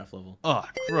a Minecraft level. Ugh,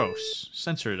 gross.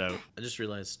 Censor it out. I just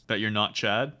realized. That you're not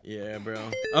Chad? Yeah,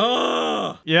 bro.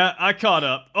 Oh! Yeah, I caught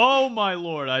up. Oh my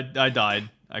lord, I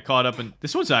died. I caught up and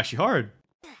this one's actually hard.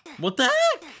 What the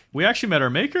heck? We actually met our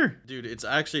maker. Dude, it's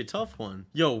actually a tough one.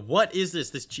 Yo, what is this?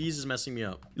 This cheese is messing me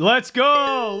up. Let's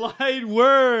go. Light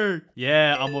work.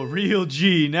 Yeah, I'm a real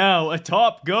G. Now, a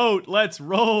top goat. Let's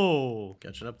roll.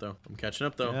 Catching up, though. I'm catching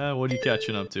up, though. Yeah, what are you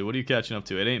catching up to? What are you catching up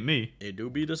to? It ain't me. It do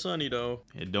be the sunny, though.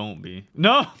 It don't be.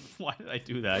 No. Why did I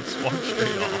do that? I just walked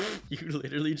straight off. You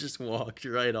literally just walked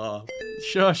right off.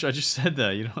 Shush, I just said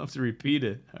that. You don't have to repeat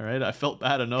it. All right? I felt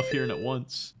bad enough hearing it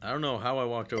once. I don't know how I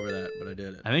walked over that, but I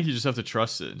did it. I think you just have to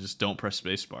trust it. Just don't press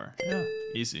spacebar. Yeah.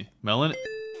 Easy. Melon?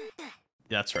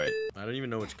 That's right. I don't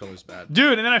even know which color's bad.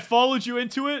 Dude, and then I followed you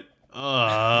into it?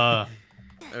 Die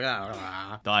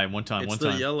one time, it's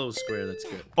the yellow square that's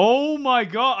good. Oh my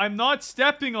god, I'm not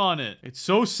stepping on it. It's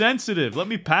so sensitive. Let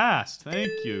me pass.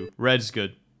 Thank you. Red's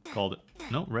good. Called it.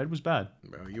 No, red was bad.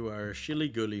 Bro, you are shilly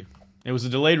gully. It was a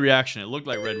delayed reaction. It looked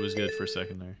like red was good for a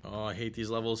second there. Oh, I hate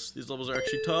these levels. These levels are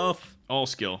actually tough. All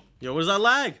skill. Yo, what is that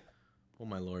lag? Oh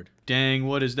my lord. Dang,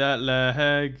 what is that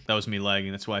lag? That was me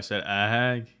lagging. That's why I said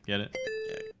ahag. Get it?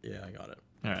 Yeah, I got it.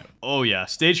 All right. Oh yeah,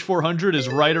 stage 400 is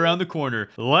right around the corner.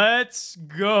 Let's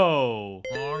go.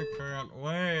 I can't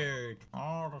wait.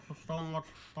 Oh, this is so much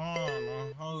fun.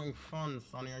 I'm having fun,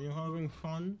 Sonny. Are you having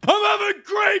fun? I'm having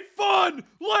great fun!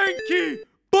 Lanky,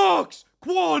 Box,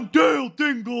 Quandale,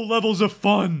 Dingle levels of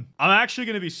fun. I'm actually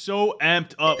going to be so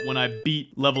amped up when I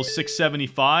beat level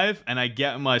 675 and I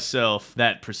get myself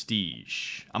that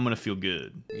prestige. I'm going to feel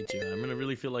good. Me too. I'm going to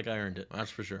really feel like I earned it.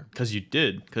 That's for sure. Because you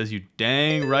did. Because you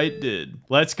dang right did.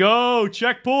 Let's go.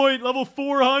 Checkpoint level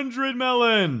 400,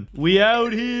 Melon. We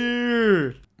out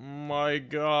here. My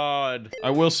god. I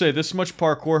will say, this much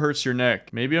parkour hurts your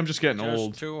neck. Maybe I'm just getting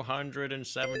old.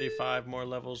 275 more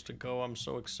levels to go. I'm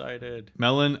so excited.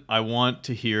 Melon, I want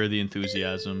to hear the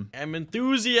enthusiasm. I'm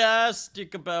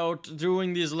enthusiastic about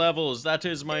doing these levels. That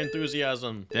is my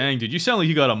enthusiasm. Dang, dude, you sound like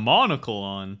you got a monocle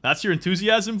on. That's your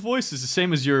enthusiasm voice? Is the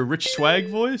same as your rich swag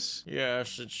voice?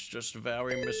 Yes, it's just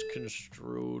very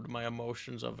misconstrued. My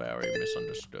emotions are very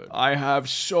misunderstood. I have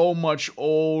so much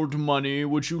old money.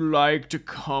 Would you like to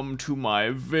come to my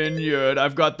vineyard?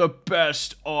 I've got the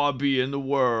best obby in the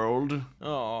world.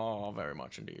 Oh, very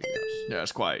much indeed, yes.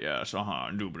 Yes, quite, yes.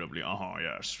 Indubitably,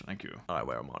 yes. Thank you. I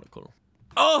wear a monocle.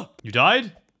 Oh! You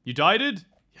died? You died?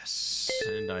 Yes.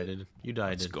 I died. You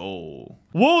died. Let's go.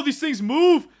 Whoa, these things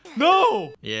move!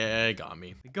 No! Yeah, it got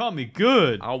me. It got me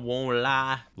good. I won't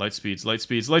lie. Light speeds, light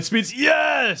speeds, light speeds.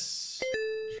 Yes!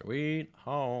 Sweet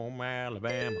home,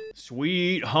 Alabama.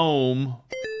 Sweet home.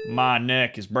 My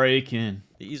neck is breaking.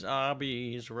 These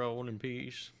obbies roll in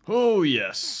peace. Oh,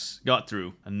 yes. Got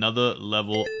through. Another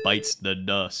level bites the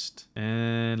dust.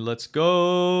 And let's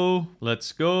go.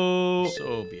 Let's go.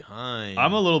 So behind.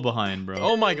 I'm a little behind, bro.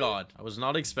 Oh my god. I was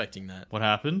not expecting that. What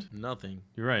happened? Nothing.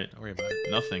 You're right. Don't worry about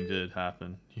it. Nothing did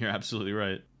happen. You're absolutely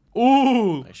right.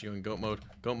 Ooh! Actually, in goat mode.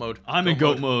 Goat mode. I'm in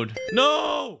goat mode.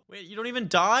 No! Wait, you don't even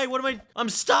die? What am I? I'm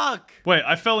stuck! Wait,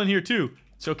 I fell in here too.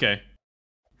 It's okay.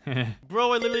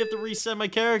 Bro, I literally have to reset my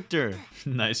character.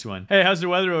 Nice one. Hey, how's the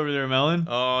weather over there, Melon?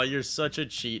 Oh, you're such a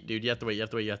cheat, dude. You have to wait, you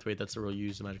have to wait, you have to wait. That's the rule. You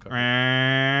use the magic card.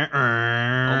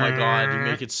 Oh my god, you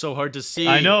make it so hard to see.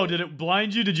 I know. Did it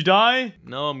blind you? Did you die?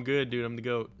 No, I'm good, dude. I'm the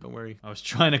goat. Don't worry. I was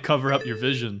trying to cover up your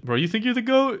vision. Bro, you think you're the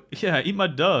goat? Yeah, eat my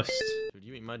dust. Dude,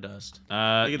 you eat my dust.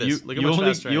 Look at this. Look how much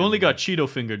faster I am. You only got Cheeto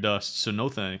finger dust, so no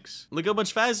thanks. Look how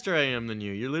much faster I am than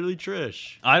you. You're literally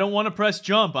Trish. I don't want to press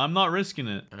jump. I'm not risking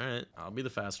it. Alright, I'll be the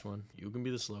fast one. You can be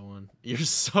the slow one. You're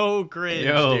so cringe,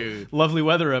 Yo, dude. Lovely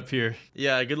weather up here.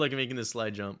 Yeah, good luck in making this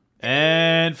slide jump.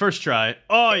 And first try.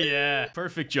 Oh, yeah.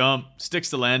 Perfect jump. Sticks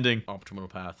to landing. Optimal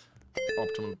path.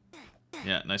 Optimal.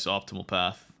 Yeah, nice optimal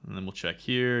path. And then we'll check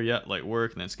here. Yeah, light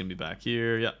work. And then it's going to be back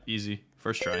here. Yeah, easy.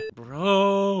 First try.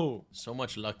 Bro. So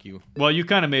much luck, you. Well, you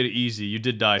kind of made it easy. You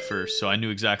did die first, so I knew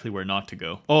exactly where not to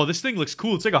go. Oh, this thing looks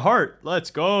cool. It's like a heart. Let's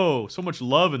go. So much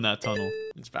love in that tunnel.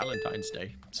 It's Valentine's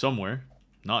Day. Somewhere.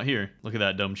 Not here. Look at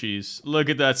that dumb cheese. Look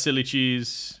at that silly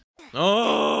cheese.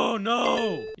 Oh,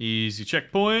 no. Easy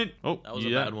checkpoint. Oh, that was a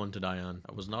bad one to die on.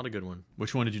 That was not a good one.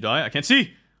 Which one did you die? I can't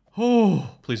see. Oh,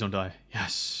 please don't die.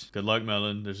 Yes. Good luck,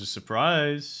 Melon. There's a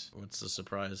surprise. What's the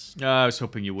surprise? I was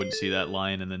hoping you wouldn't see that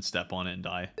line and then step on it and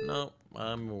die. No,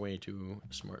 I'm way too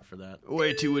smart for that.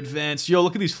 Way too advanced. Yo,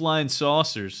 look at these flying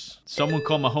saucers. Someone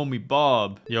call my homie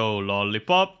Bob. Yo,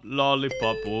 lollipop,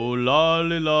 lollipop, oh,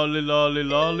 lolly, lolly, lolly,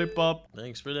 lollipop.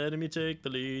 Thanks for letting me take the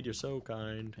lead. You're so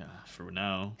kind. Yeah, for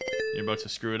now. You're about to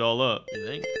screw it all up. You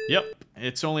think? Yep.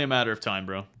 It's only a matter of time,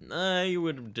 bro. Nah, you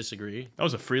would disagree. That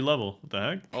was a free level. What the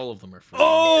heck? All of them are free.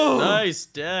 Oh! Nice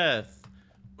death.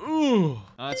 Ooh.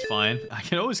 That's fine. I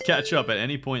can always catch up at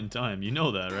any point in time. You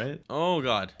know that, right? Oh,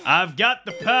 God. I've got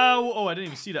the power. Oh, I didn't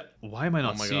even see that. Why am I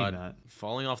not seeing that?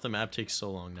 Falling off the map takes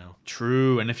so long now.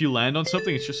 True. And if you land on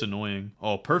something, it's just annoying.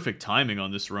 Oh, perfect timing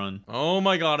on this run. Oh,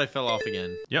 my God. I fell off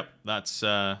again. Yep. That's,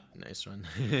 nice run.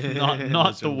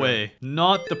 not the way.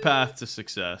 Not the path to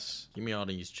success. Give me all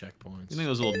these checkpoints. You think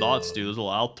those little dots do? Those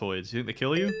little Altoids. You think they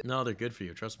kill you? No, they're good for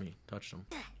you. Trust me. Touch them.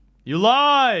 You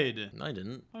lied! I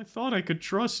didn't. I thought I could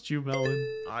trust you, Melon.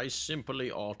 I simply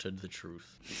altered the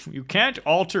truth. You can't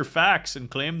alter facts and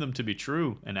claim them to be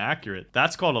true and accurate.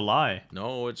 That's called a lie.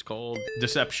 No, it's called...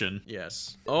 deception.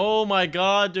 Yes. Oh my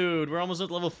god, dude. We're almost at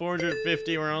level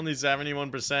 450. We're only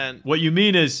 71%. What you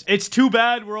mean is, it's too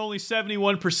bad we're only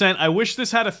 71%. I wish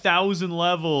this had 1,000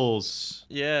 levels.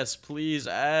 Yes, please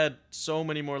add so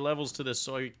many more levels to this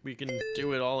so we can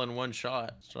do it all in one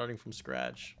shot, starting from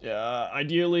scratch. Yeah,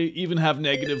 ideally even have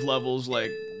negative levels,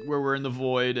 like where we're in the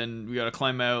void and we gotta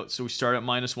climb out, so we start at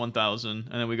minus 1,000 and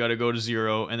then we gotta go to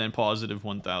 0 and then positive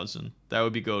 1,000. That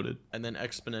would be goated. And then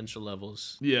exponential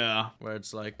levels. Yeah. Where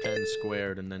it's like 10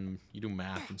 squared and then you do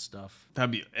math and stuff.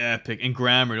 That'd be epic. And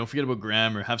grammar, don't forget about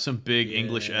grammar. Have some big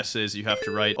English essays that you have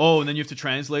to write. Oh, and then you have to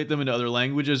translate them into other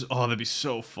languages. Oh, that'd be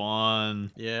so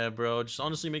fun. Yeah, bro. Just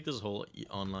honestly make this whole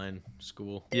online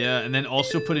school. Yeah, and then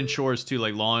also put in chores too,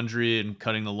 like laundry and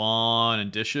cutting the lawn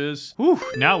and dishes. Whew,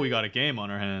 now we got a game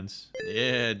on our hands.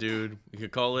 Yeah, dude. We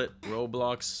could call it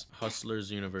Roblox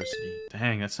Hustlers University.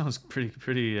 Dang, that sounds pretty,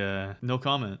 no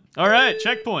comment. All right,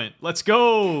 checkpoint. Let's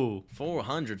go.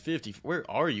 450. Where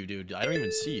are you, dude? I don't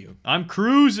even see you. I'm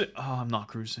cruising. Oh, I'm not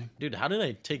cruising. Dude, how did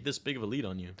I take this big of a lead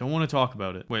on you? Don't want to talk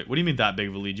about it. Wait, what do you mean that big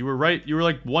of a lead? You were right. You were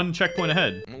like one checkpoint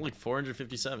ahead. I'm like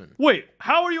 457. Wait,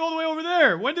 how are you all the way over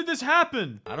there? When did this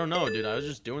happen? I don't know, dude. I was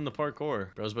just doing the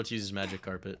parkour. Bro's about to use his magic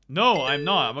carpet. No, I'm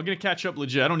not. I'm gonna catch up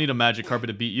legit. I don't need a magic carpet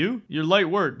to beat you. You're light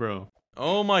work, bro.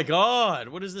 Oh my god.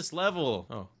 What is this level?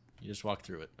 Oh. You just walk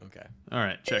through it. Okay. All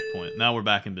right, checkpoint. Now we're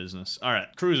back in business. All right,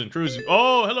 cruising.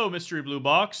 Oh, hello, mystery blue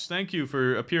box. Thank you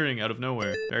for appearing out of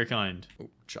nowhere. Very kind. Oh,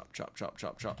 chop.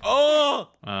 Oh!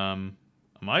 Am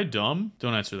I dumb?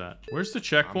 Don't answer that. Where's the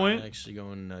checkpoint? I'm actually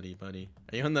going nutty, buddy.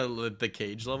 Are you on the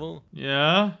cage level?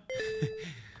 Yeah.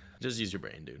 Just use your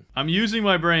brain, dude. I'm using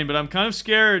my brain, but I'm kind of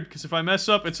scared because if I mess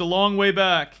up, it's a long way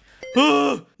back.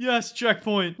 Yes,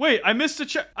 checkpoint. Wait, I missed a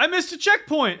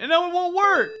checkpoint, and now it won't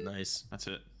work. Nice. That's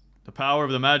it. The power of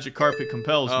the magic carpet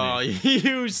compels me. Oh,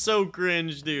 you so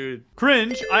cringe, dude.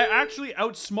 Cringe? I actually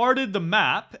outsmarted the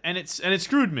map, and it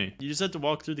screwed me. You just had to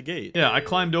walk through the gate. Yeah, I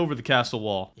climbed over the castle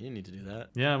wall. You didn't need to do that.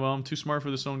 Yeah, well, I'm too smart for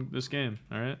this game.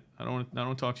 All right, I don't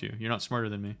want to talk to you. You're not smarter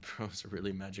than me. Bro's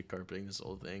really magic carpeting this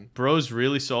whole thing. Bro's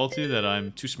really salty that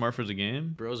I'm too smart for the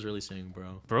game. Bro's really saying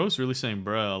bro. Bro's really saying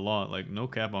bruh a lot. Like, no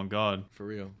cap on God. For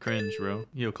real. Cringe, bro.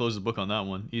 Yo, close the book on that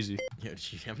one. Easy. Yeah,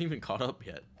 you haven't even caught up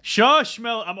yet. Shush,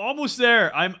 Mel. I'm almost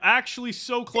there. I'm actually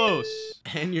so close.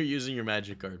 And you're using your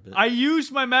magic carpet. I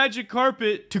used my magic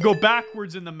carpet to go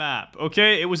backwards in the map,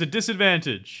 okay? It was a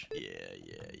disadvantage.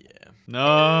 Yeah.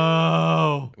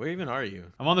 No. Where even are you?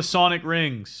 I'm on the Sonic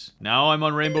Rings. Now I'm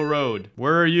on Rainbow Road.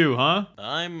 Where are you, huh?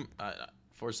 I'm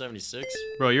 476.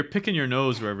 Bro, you're picking your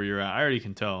nose wherever you're at. I already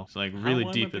can tell. It's like really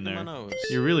deep in there. My nose?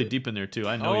 You're really deep in there too.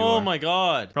 I know you are. Oh my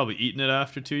god. Probably eating it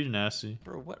after too. You're nasty.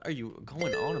 Bro, what are you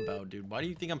going on about, dude? Why do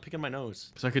you think I'm picking my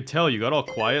nose? Because I could tell you got all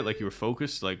quiet, like you were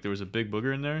focused, like there was a big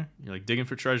booger in there. You're like digging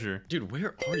for treasure. Dude,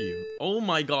 where are you? Oh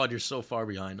my god, you're so far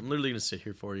behind. I'm literally gonna sit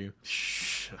here for you.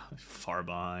 Shh, far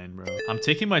behind, bro. I'm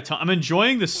taking my time. I'm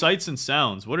enjoying the sights and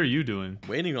sounds. What are you doing?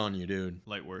 Waiting on you, dude.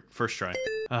 Light work. First try.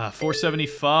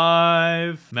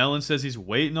 475. Melon says he's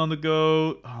waiting on the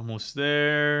goat. Almost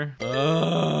there.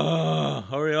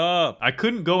 Hurry up. I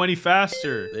couldn't go any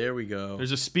faster. There we go.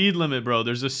 There's a speed limit, bro.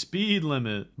 There's a speed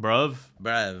limit, bruv.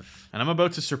 And I'm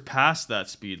about to surpass that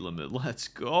speed limit. Let's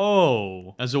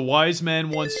go. As a wise man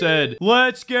once said,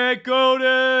 let's get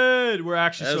goated. We're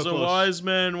actually so close. As a wise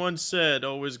man once said,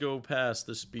 always go past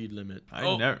the speed limit.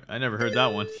 I never heard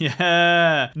that one.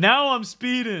 Yeah. Now I'm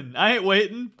speeding. I ain't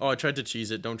waiting. Oh, I tried to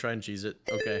cheese it. Don't try and cheese it.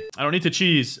 Okay. I don't need to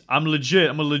cheese. I'm legit.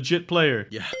 I'm a legit player.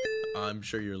 Yeah. I'm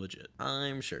sure you're legit.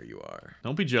 I'm sure you are.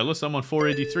 Don't be jealous. I'm on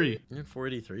 483. You're on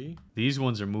 483? These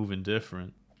ones are moving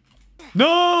different.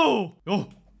 No! Oh,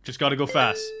 just gotta go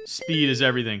fast. Speed is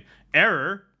everything.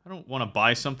 Error? I don't want to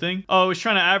buy something. Oh, I was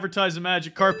trying to advertise the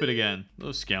magic carpet again.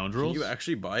 Those scoundrels. Can you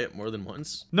actually buy it more than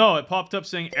once? No, it popped up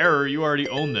saying error, you already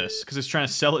own this. Because it's trying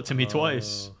to sell it to me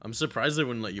twice. I'm surprised they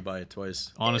wouldn't let you buy it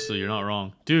twice. Honestly, you're not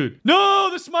wrong. Dude. No,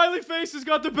 the smiley face has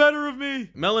got the better of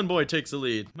me. Melon Boy takes the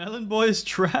lead. Melon Boy is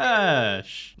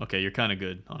trash. Okay, you're kind of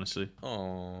good, honestly.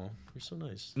 Oh, you're so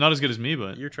nice. Not as good as me,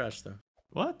 but... You're trash, though.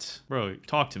 What? Bro,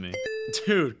 talk to me.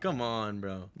 Dude, come on,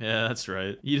 bro. Yeah, that's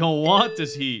right. You don't want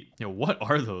this heat. Yo, what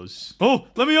are those? Oh,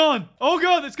 let me on. Oh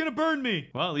god, that's gonna burn me.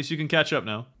 Well, at least you can catch up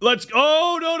now. Let's go.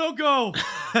 Oh, no, don't go.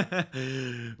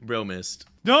 Bro missed.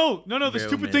 No, the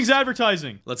stupid thing's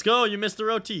advertising. Let's go. You missed the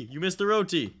roti. You missed the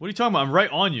roti. What are you talking about? I'm right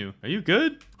on you. Are you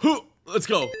good? Let's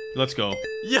go. Let's go.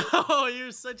 Yo,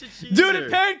 you're such a cheater. Dude,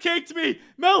 it pancaked me.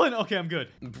 Melon. Okay, I'm good.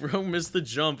 Bro missed the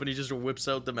jump and he just whips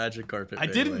out the magic carpet. I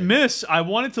didn't miss. I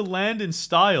wanted to land in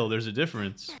style. There's a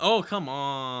difference. Oh, come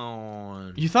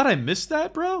on. You thought I missed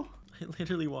that, bro? I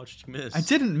literally watched you miss. I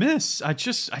didn't miss. I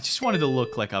just wanted to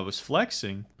look like I was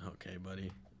flexing. Okay,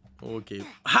 buddy. Okay.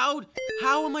 How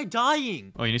am I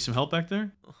dying? Oh, you need some help back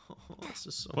there? Oh, this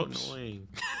is so Whoops. annoying.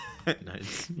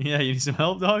 Nice. Yeah, you need some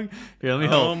help, dog? Here, let me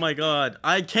help. Oh my god.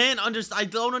 I don't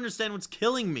understand what's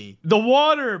killing me. The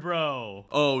water, bro.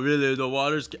 Oh, really? The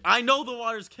water's... I know the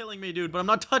water's killing me, dude, but I'm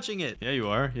not touching it. Yeah, you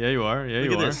are. Yeah, you are. Yeah, you are.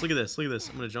 Look at this. Look at this. Look at this.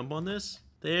 I'm gonna jump on this.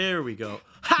 There we go.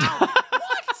 How?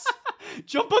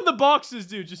 Jump on the boxes,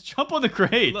 dude. Just jump on the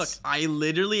crates. Look, I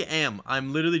literally am.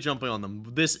 I'm literally jumping on them.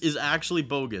 This is actually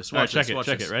bogus. Watch this.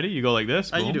 Check it. Ready? You go like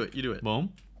this. You do it. You do it.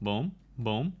 Boom, boom,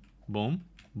 boom, boom,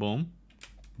 boom,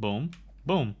 boom,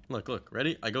 boom. Look.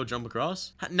 Ready? I go jump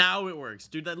across. Now it works.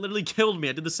 Dude, that literally killed me.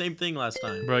 I did the same thing last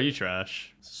time. Bro, you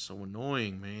trash. This is so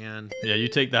annoying, man. Yeah, you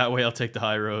take that way. I'll take the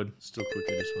high road. Still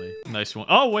quicker this way. Nice one.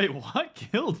 Oh, wait. What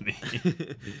killed me?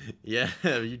 Yeah,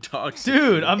 you toxic.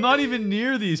 Dude, I'm not even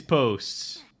near these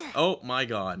posts. Oh, my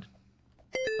God.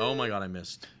 Oh, my God, I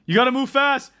missed. You gotta move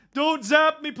fast. Don't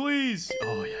zap me, please.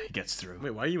 Oh, yeah, he gets through.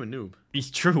 Wait, why are you a noob?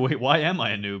 It's true. Wait, why am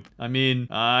I a noob? I mean,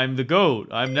 I'm the GOAT.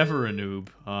 I'm never a noob.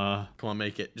 Come on,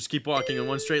 make it. Just keep walking in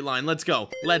one straight line. Let's go.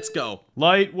 Let's go.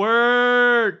 Light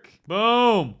work.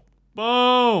 Boom.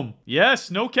 Boom.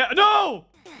 Yes, no cat. No!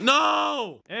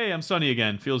 No! Hey, I'm Sunny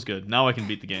again. Feels good. Now I can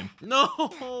beat the game. No!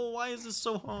 Why is this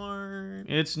so hard?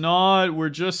 It's not. We're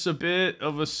just a bit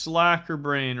of a slacker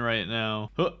brain right now.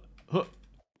 Huh. Huh.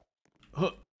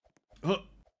 Huh. Huh.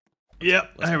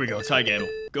 Yep, there we go. Tie game.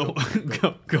 Go.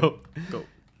 Go.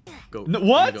 No,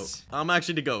 what? I'm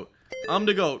actually the GOAT. I'm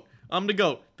the GOAT. I'm the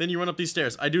GOAT. Then you run up these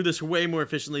stairs. I do this way more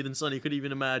efficiently than Sunny could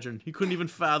even imagine. He couldn't even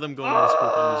fathom going this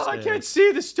quick on these stairs. I can't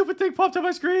see. This stupid thing popped on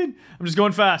my screen. I'm just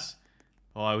going fast.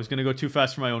 Oh, I was gonna go too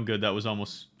fast for my own good. That was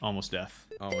almost death.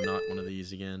 Oh, not one of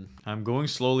these again. I'm going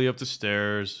slowly up the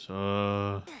stairs.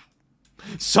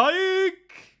 Psych!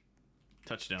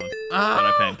 Touchdown. But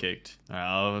I pancaked.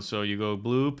 Alright, so you go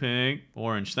blue, pink,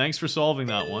 orange. Thanks for solving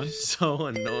that one. So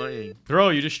annoying.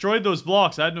 Bro, you destroyed those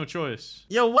blocks. I had no choice.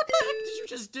 Yo, what the heck did you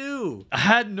just do? I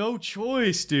had no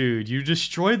choice, dude. You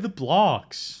destroyed the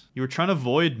blocks. You were trying to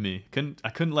void me. I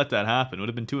couldn't let that happen. It would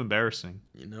have been too embarrassing.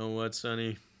 You know what,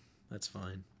 Sonny? That's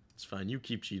fine. It's fine. You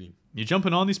keep cheating. You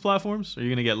jumping on these platforms? Or are you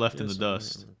gonna get left in the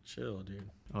dust? Chill, dude.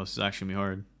 Oh, this is actually gonna be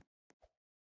hard.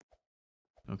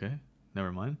 Okay.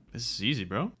 Never mind. This is easy,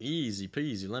 bro. Easy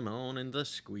peasy, lemon in the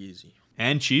squeezy.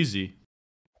 And cheesy.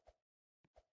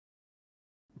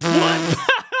 What?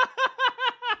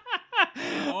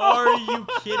 Are you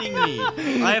kidding me?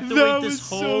 I have to wait this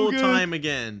whole time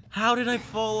again. How did I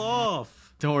fall off?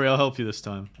 Don't worry, I'll help you this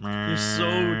time. You're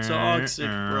so toxic,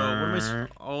 bro.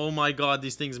 Oh my god,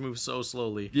 these things move so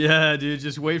slowly. Yeah, dude,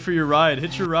 just wait for your ride.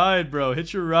 Hit your ride, bro.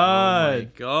 Hit your ride. Oh my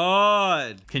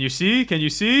god. Can you see? Can you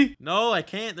see? No, I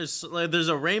can't. There's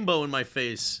a rainbow in my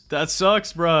face. That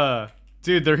sucks, bruh.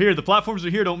 Dude, they're here. The platforms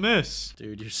are here. Don't miss.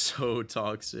 Dude, you're so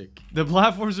toxic. The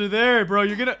platforms are there, bro.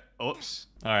 You're gonna... Oops.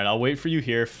 All right, I'll wait for you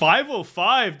here.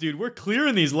 505, dude. We're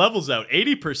clearing these levels out.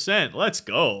 80%. Let's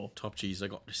go. Top cheese. I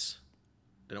got this.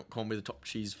 They don't call me the top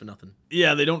cheese for nothing.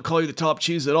 Yeah, they don't call you the top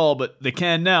cheese at all, but they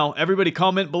can now. Everybody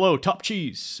comment below. Top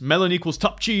cheese. Melon equals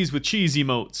top cheese with cheese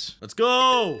emotes. Let's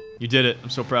go. You did it. I'm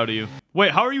so proud of you.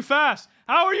 Wait, how are you fast?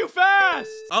 How are you fast?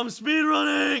 I'm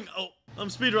speedrunning. Oh, I'm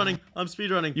speedrunning. I'm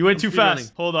speedrunning. You went too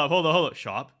fast. Hold up.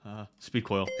 Shop. Speed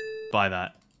coil. Buy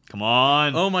that. Come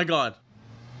on. Oh my god.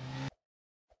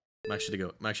 I'm actually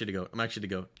the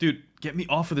goat. Dude, get me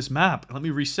off of this map. Let me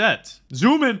reset.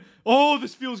 Zoom in. Oh,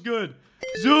 this feels good.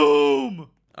 Zoom.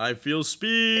 I feel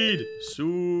speed.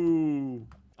 Sue.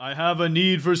 I have a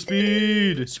need for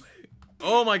speed. Sweet.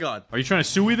 Oh my god. Are you trying to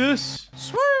suey this?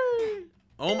 Sweet.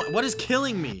 Oh my, what is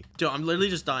killing me? Dude, I'm literally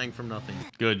just dying from nothing.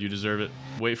 Good, you deserve it.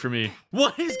 Wait for me.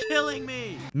 What is killing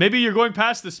me? Maybe you're going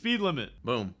past the speed limit.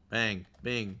 Boom, bang,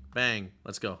 bing, bang.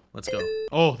 Let's go.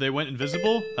 Oh, they went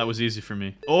invisible? That was easy for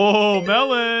me. Oh,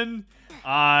 Melon!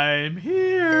 I'm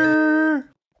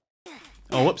here!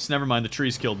 Oh, whoops, never mind. The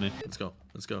trees killed me. Let's go.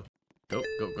 Go.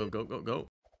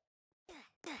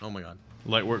 Oh my god.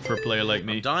 Light work for a player like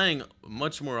me. I'm dying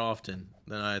much more often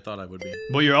than I thought I would be.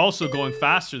 But you're also going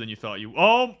faster than you thought you...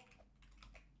 Oh!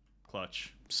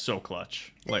 Clutch. So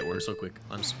clutch. Light work. We're so quick.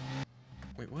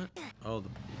 Wait, what? Oh, you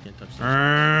can't touch this.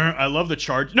 I love the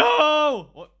charge. No!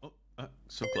 What? Oh,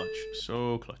 so clutch.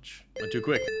 So clutch. I'm too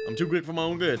quick. I'm too quick for my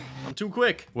own good. I'm too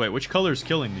quick. Wait, which color is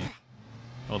killing me?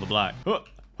 Oh, the black.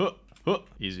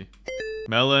 Easy.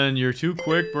 Melon, you're too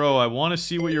quick, bro. I want to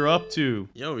see what you're up to.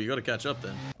 Yo, you gotta catch up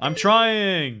then. I'm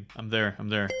trying. I'm there.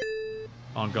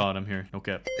 Oh god, I'm here. No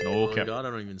cap. No cap. Oh god,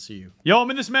 I don't even see you. Yo, I'm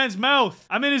in this man's mouth.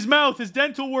 I'm in his mouth. His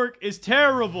dental work is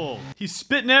terrible. He's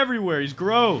spitting everywhere. He's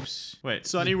gross. Wait.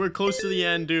 Sonny, we're close to the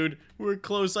end, dude. We're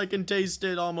close. I can taste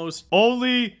it almost.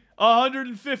 Only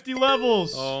 150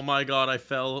 levels. Oh my god, I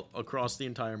fell across the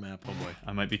entire map. Oh boy.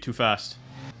 I might be too fast.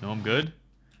 No, I'm good.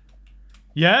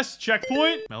 Yes,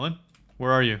 checkpoint. Melon,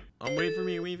 where are you? Wait for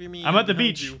me. I'm at the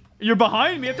beach. You're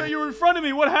behind me. I thought you were in front of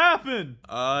me. What happened?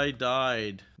 I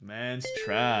died. Man's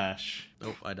trash.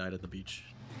 Nope, I died at the beach.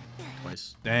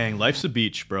 Twice. Dang, life's a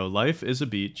beach, bro. Life is a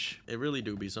beach. It really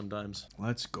do be sometimes.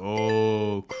 Let's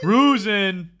go.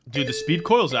 Cruising. Dude, the speed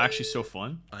coil is actually so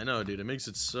fun. I know, dude. It makes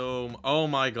it so... Oh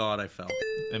my god, I fell.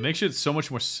 It makes it so much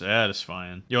more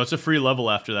satisfying. Yo, it's a free level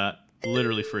after that.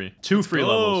 Literally free. 2 free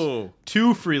levels.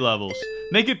 2 free levels.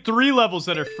 Make it 3 levels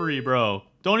that are free, bro.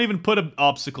 Don't even put an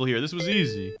obstacle here. This was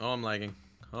easy. Oh, I'm lagging.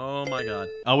 Oh my god.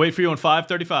 I'll wait for you on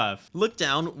 5:35. Look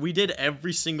down. We did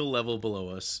every single level below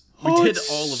us. We did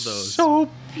all of those. So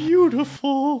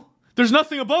beautiful. There's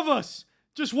nothing above us.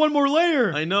 Just one more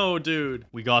layer. I know, dude.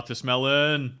 We got this,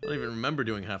 Melon. I don't even remember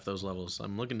doing half those levels.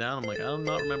 I'm looking down. I'm like, I do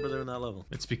not remember doing that level.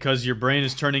 It's because your brain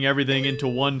is turning everything into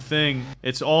one thing.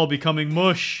 It's all becoming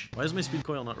mush. Why is my speed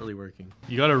coil not really working?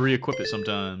 You gotta re-equip it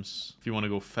sometimes if you want to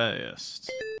go fast.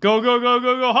 Go, go, go,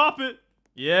 go, go. Hop it.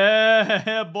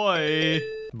 Yeah, boy.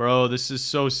 Bro, this is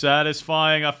so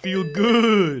satisfying. I feel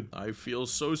good. I feel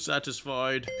so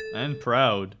satisfied. And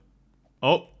proud.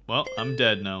 Oh, well, I'm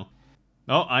dead now.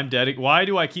 Oh, I'm dead. Why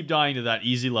do I keep dying to that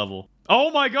easy level?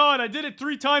 Oh my god, I did it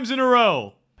 3 times in a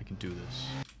row. I can do this.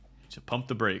 So pump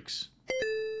the brakes.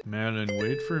 Melon,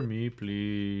 wait for me,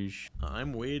 please.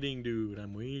 I'm waiting, dude.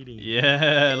 I'm waiting.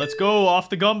 Yeah, let's go. Off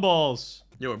the gumballs.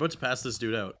 Yo, we're about to pass this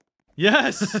dude out.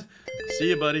 Yes. See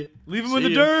you, buddy. Leave him in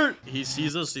the dirt. He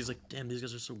sees us. He's like, damn, these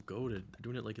guys are so goated. They're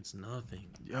doing it like it's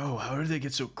nothing. Yo, how did they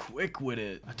get so quick with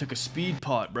it? I took a speed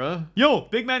pot, bro. Yo,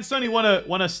 Big Man Sonny won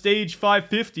a stage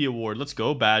 550 award. Let's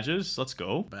go, badges. Let's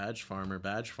go. Badge farmer,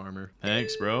 badge farmer.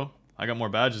 Thanks, bro. I got more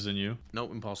badges than you.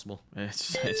 Nope, impossible.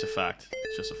 It's a fact.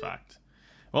 It's just a fact.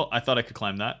 Well, I thought I could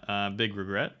climb that. Big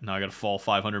regret. Now I gotta fall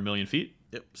 500 million feet.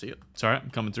 Yep, see it. It's alright.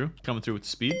 I'm coming through. Coming through with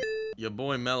speed. Your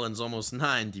boy Melon's almost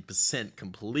 90%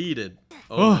 completed.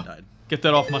 Oh, I died. Get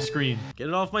that off my screen. Get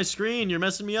it off my screen. You're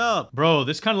messing me up. Bro,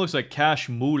 this kind of looks like cash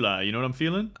moolah. You know what I'm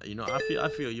feeling? You know, I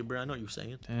feel you, bro. I know what you're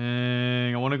saying.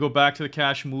 Dang, I want to go back to the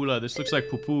cash moolah. This looks like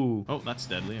poo-poo. Oh, that's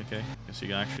deadly. Okay. Guess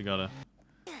you actually gotta...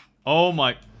 Oh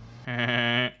my...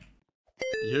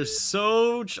 You're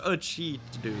so a cheat,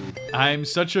 dude. I'm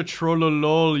such a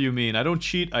trollolol, you mean. I don't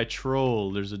cheat, I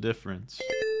troll. There's a difference.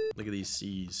 Look at these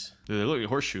C's. Dude, they look like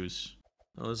horseshoes.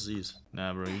 Oh, this is Z's.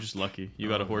 Nah, bro, you're just lucky. You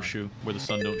got a horseshoe where the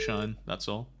sun don't shine. That's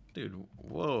all. Dude,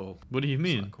 whoa. What do you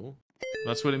mean? That's not cool.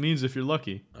 That's what it means if you're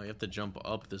lucky. Oh, you have to jump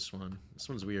up this one. This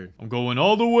one's weird. I'm going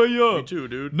all the way up. Me too,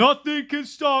 dude. Nothing can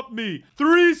stop me.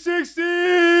 360!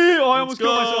 Oh, I almost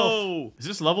killed myself. Go! Is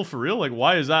this level for real? Like,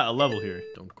 why is that a level here?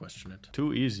 Don't question it.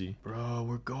 Too easy. Bro,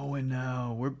 we're going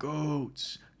now. We're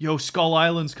goats. Yo, Skull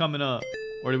Island's coming up.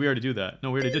 Or did we already do that?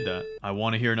 No, we already did that. I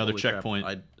want to hear another Holy checkpoint.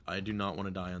 Crap. I do not want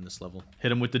to die on this level.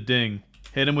 Hit him with the ding.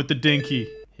 Hit him with the dinky.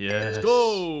 Yes. Let's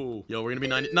go! Yo, we're gonna be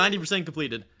 90%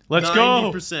 completed. Let's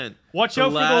 90%. Go! Watch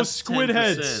out for those squid 10%.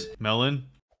 Heads. Melon,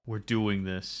 we're doing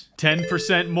this.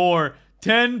 10% more.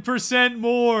 10%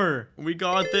 more. We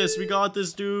got this. We got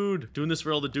this, dude. Doing this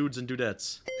for all the dudes and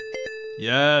dudettes.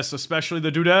 Yes, especially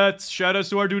the dudettes. Shout outs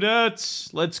to our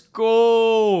dudettes. Let's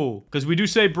go. Because we do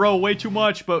say bro way too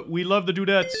much, but we love the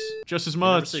dudettes just as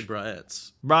much. You never say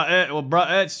braettes. Well,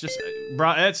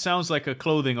 braettes sounds like a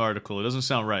clothing article. It doesn't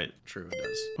sound right. True,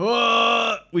 it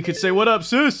does. We could say, what up,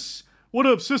 sis? What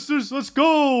up, sisters? Let's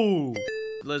go.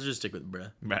 Let's just stick with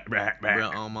bruh.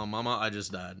 Bruh, on my mama, I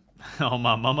just died. On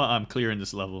my mama, I'm clearing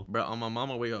this level. Bruh, on my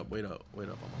mama, wait up. On my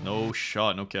mama. No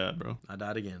shot, no cap, bro. I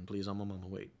died again. Please, on my mama,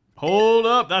 wait. Hold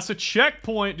up, that's a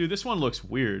checkpoint. Dude, this one looks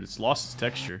weird. It's lost its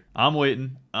texture. I'm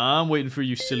waiting. I'm waiting for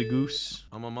you, silly goose.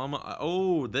 On my mama.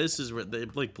 Oh, this is where they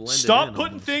like blended Stop in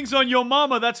putting almost. things on your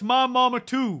mama. That's my mama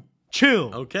too.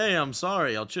 Chill. Okay, I'm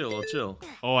sorry. I'll chill.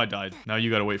 Oh, I died. Now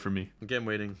you gotta wait for me. Okay, I'm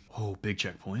waiting. Oh, big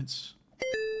checkpoints.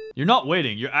 You're not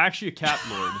waiting. You're actually a cat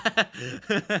lord.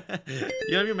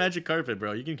 You have your magic carpet,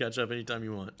 bro. You can catch up anytime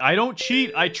you want. I don't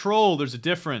cheat. I troll. There's a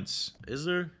difference. Is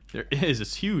there? There is.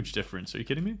 It's a huge difference. Are you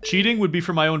kidding me? Cheating would be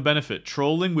for my own benefit.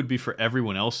 Trolling would be for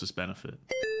everyone else's benefit.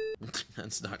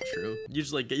 That's not true. You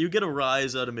just you get a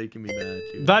rise out of making me mad,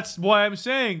 dude. That's why I'm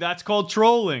saying that's called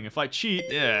trolling. If I cheat,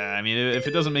 yeah, I mean, if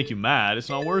it doesn't make you mad, it's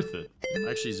not worth it. I'm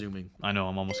actually zooming. I know,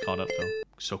 I'm almost caught up though.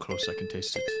 So close I can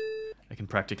taste it. I can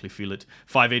practically feel it.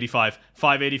 585,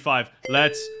 585.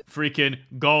 Let's freaking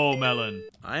go, Melon.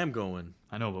 I am going.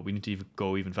 I know, but we need to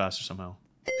go even faster somehow.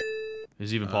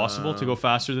 Is it even possible to go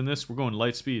faster than this? We're going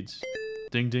light speeds.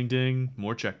 Ding, ding, ding.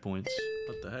 More checkpoints.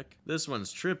 What the heck? This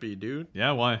one's trippy, dude.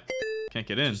 Yeah, why? Can't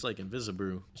get in. Just like Invisibrew.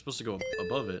 You're supposed to go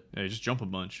above it. Yeah, you just jump a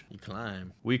bunch. You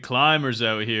climb. We climbers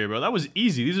out here, bro. That was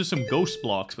easy. These are some ghost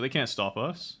blocks, but they can't stop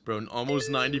us. Bro,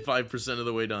 almost 95% of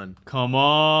the way done. Come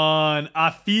on.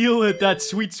 I feel it. That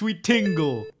sweet, sweet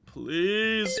tingle.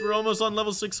 Please. We're almost on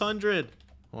level 600.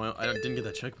 Oh, I didn't get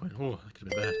that checkpoint. Oh, that could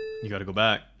have been bad. You gotta go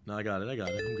back. No, I got it. I'm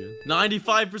good.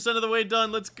 95% of the way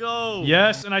done. Let's go.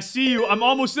 Yes, and I see you. I'm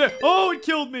almost there. Oh, it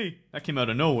killed me. That came out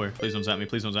of nowhere. Please don't zap me.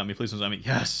 Please don't zap me. Please don't zap me.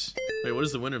 Yes. Wait, what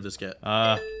does the winner of this get?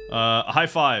 A high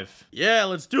five. Yeah,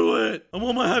 let's do it. I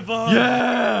want my high five.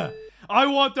 Yeah. I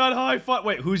want that high five.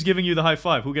 Wait, who's giving you the high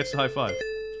five? Who gets the high five?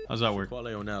 How's that work?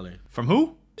 Shaquille O'Neal. From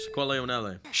who? Shaquille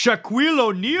O'Neal. Shaquille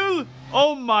O'Neal?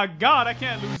 Oh my god, I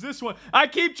can't lose this one. I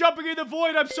keep jumping in the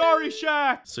void. I'm sorry,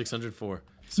 Shaq. 604.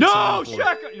 No,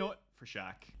 Shaq. You know what? For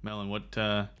Shaq. Melon, what,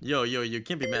 Yo, you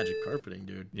can't be magic carpeting,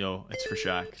 dude. Yo, it's for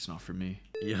Shaq. It's not for me.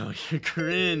 Yo, you're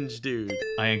cringe, dude.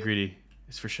 I ain't greedy.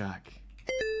 It's for Shaq.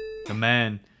 The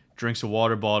man drinks a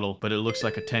water bottle, but it looks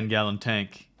like a 10-gallon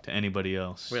tank to anybody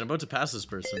else. Wait, I'm about to pass this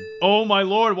person. Oh my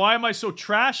lord, why am I so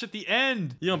trash at the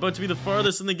end? Yo, I'm about to be the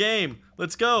farthest in the game.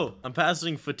 Let's go. I'm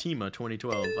passing Fatima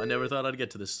 2012. I never thought I'd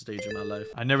get to this stage in my life.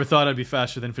 I never thought I'd be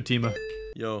faster than Fatima.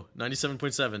 Yo,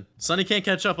 97.7. Sunny can't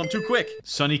catch up. I'm too quick.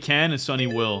 Sunny can and Sunny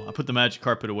will. I put the magic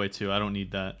carpet away too. I don't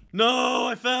need that. No,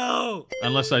 I fell.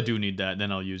 Unless I do need that,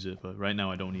 then I'll use it. But right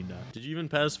now I don't need that. Did you even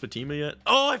pass Fatima yet?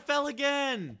 Oh, I fell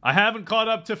again. I haven't caught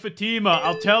up to Fatima.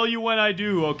 I'll tell you when I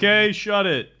do, okay? Shut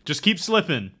it. Just keep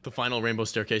slipping. The final rainbow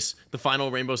staircase. The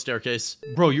final rainbow staircase.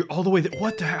 Bro, you're all the way there.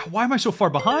 What the heck? Why am I so far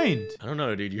behind? I don't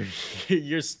know, dude.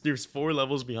 You're 4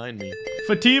 levels behind me.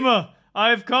 Fatima,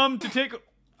 I've come to take...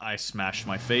 I smashed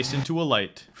my face into a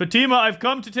light. Fatima, I've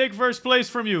come to take first place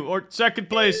from you. Or second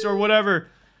place, or whatever.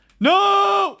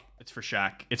 No! It's for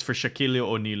Shaq. It's for Shaquille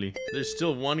O'Neal. There's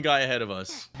still one guy ahead of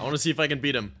us. I want to see if I can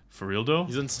beat him. For real, though?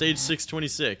 He's on stage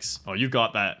 626. Oh, you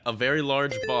got that. A very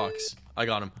large box. I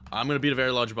got him. I'm gonna beat a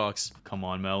very large box. Come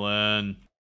on, Melon.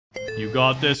 You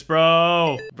got this,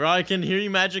 bro. Bro, I can hear you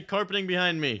magic carpeting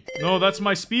behind me. No, that's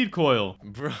my speed coil.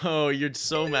 Bro, you're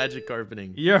so magic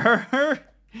carpeting. You're...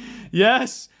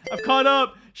 Yes, I've caught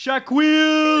up.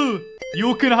 Shaquille,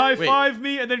 you can high five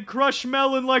me and then crush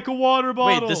Melon like a water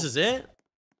bottle. Wait, this is it?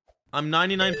 I'm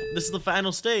 99. This is the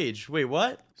final stage. Wait,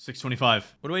 what?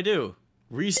 625. What do I do?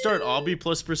 Restart Obby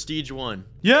plus Prestige 1.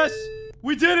 Yes,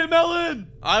 we did it, Melon.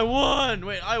 I won.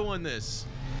 Wait, I won this.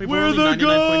 Wait, we're the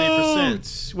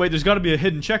goats. Wait, there's got to be a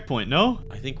hidden checkpoint, no?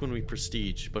 I think when we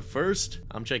prestige. But first,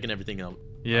 I'm checking everything out.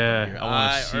 Yeah, I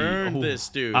want to see. I earned this,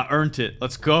 dude. I earned it.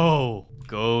 Let's go.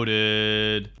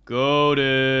 Goated.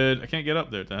 Goated. I can't get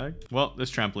up there, the heck? Well,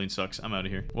 this trampoline sucks. I'm out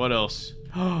of here. What else?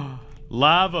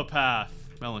 Lava path.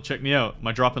 Melon, check me out. Am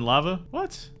I dropping lava?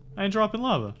 What? I ain't dropping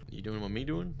lava. You doing what me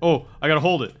doing? Oh, I gotta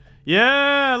hold it.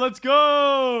 Yeah, let's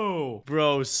go.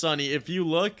 Bro, Sonny, if you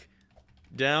look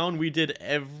down, we did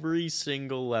every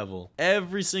single level.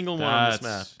 Every single one on this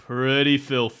map. That's pretty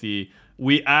filthy.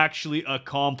 We actually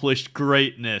accomplished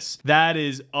greatness. That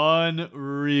is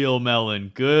unreal,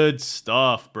 Melon. Good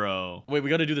stuff, bro. Wait, we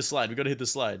gotta do the slide. We gotta hit the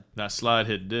slide. That slide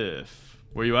hit diff.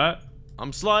 Where you at?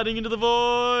 I'm sliding into the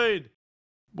void.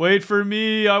 Wait for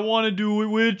me. I want to do it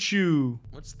with you.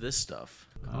 What's this stuff?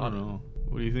 I don't know.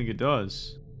 What do you think it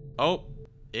does? Oh,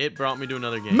 it brought me to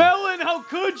another game. Melon, how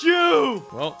could you?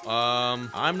 Well,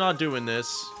 I'm not doing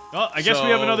this. Oh, I guess we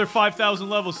have another 5,000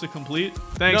 levels to complete.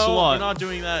 Thanks a lot. No, we're not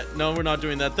doing that. No, we're not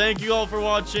doing that. Thank you all for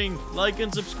watching. Like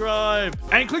and subscribe.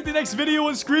 And click the next video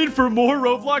on screen for more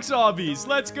Roblox obbies.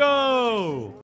 Let's go.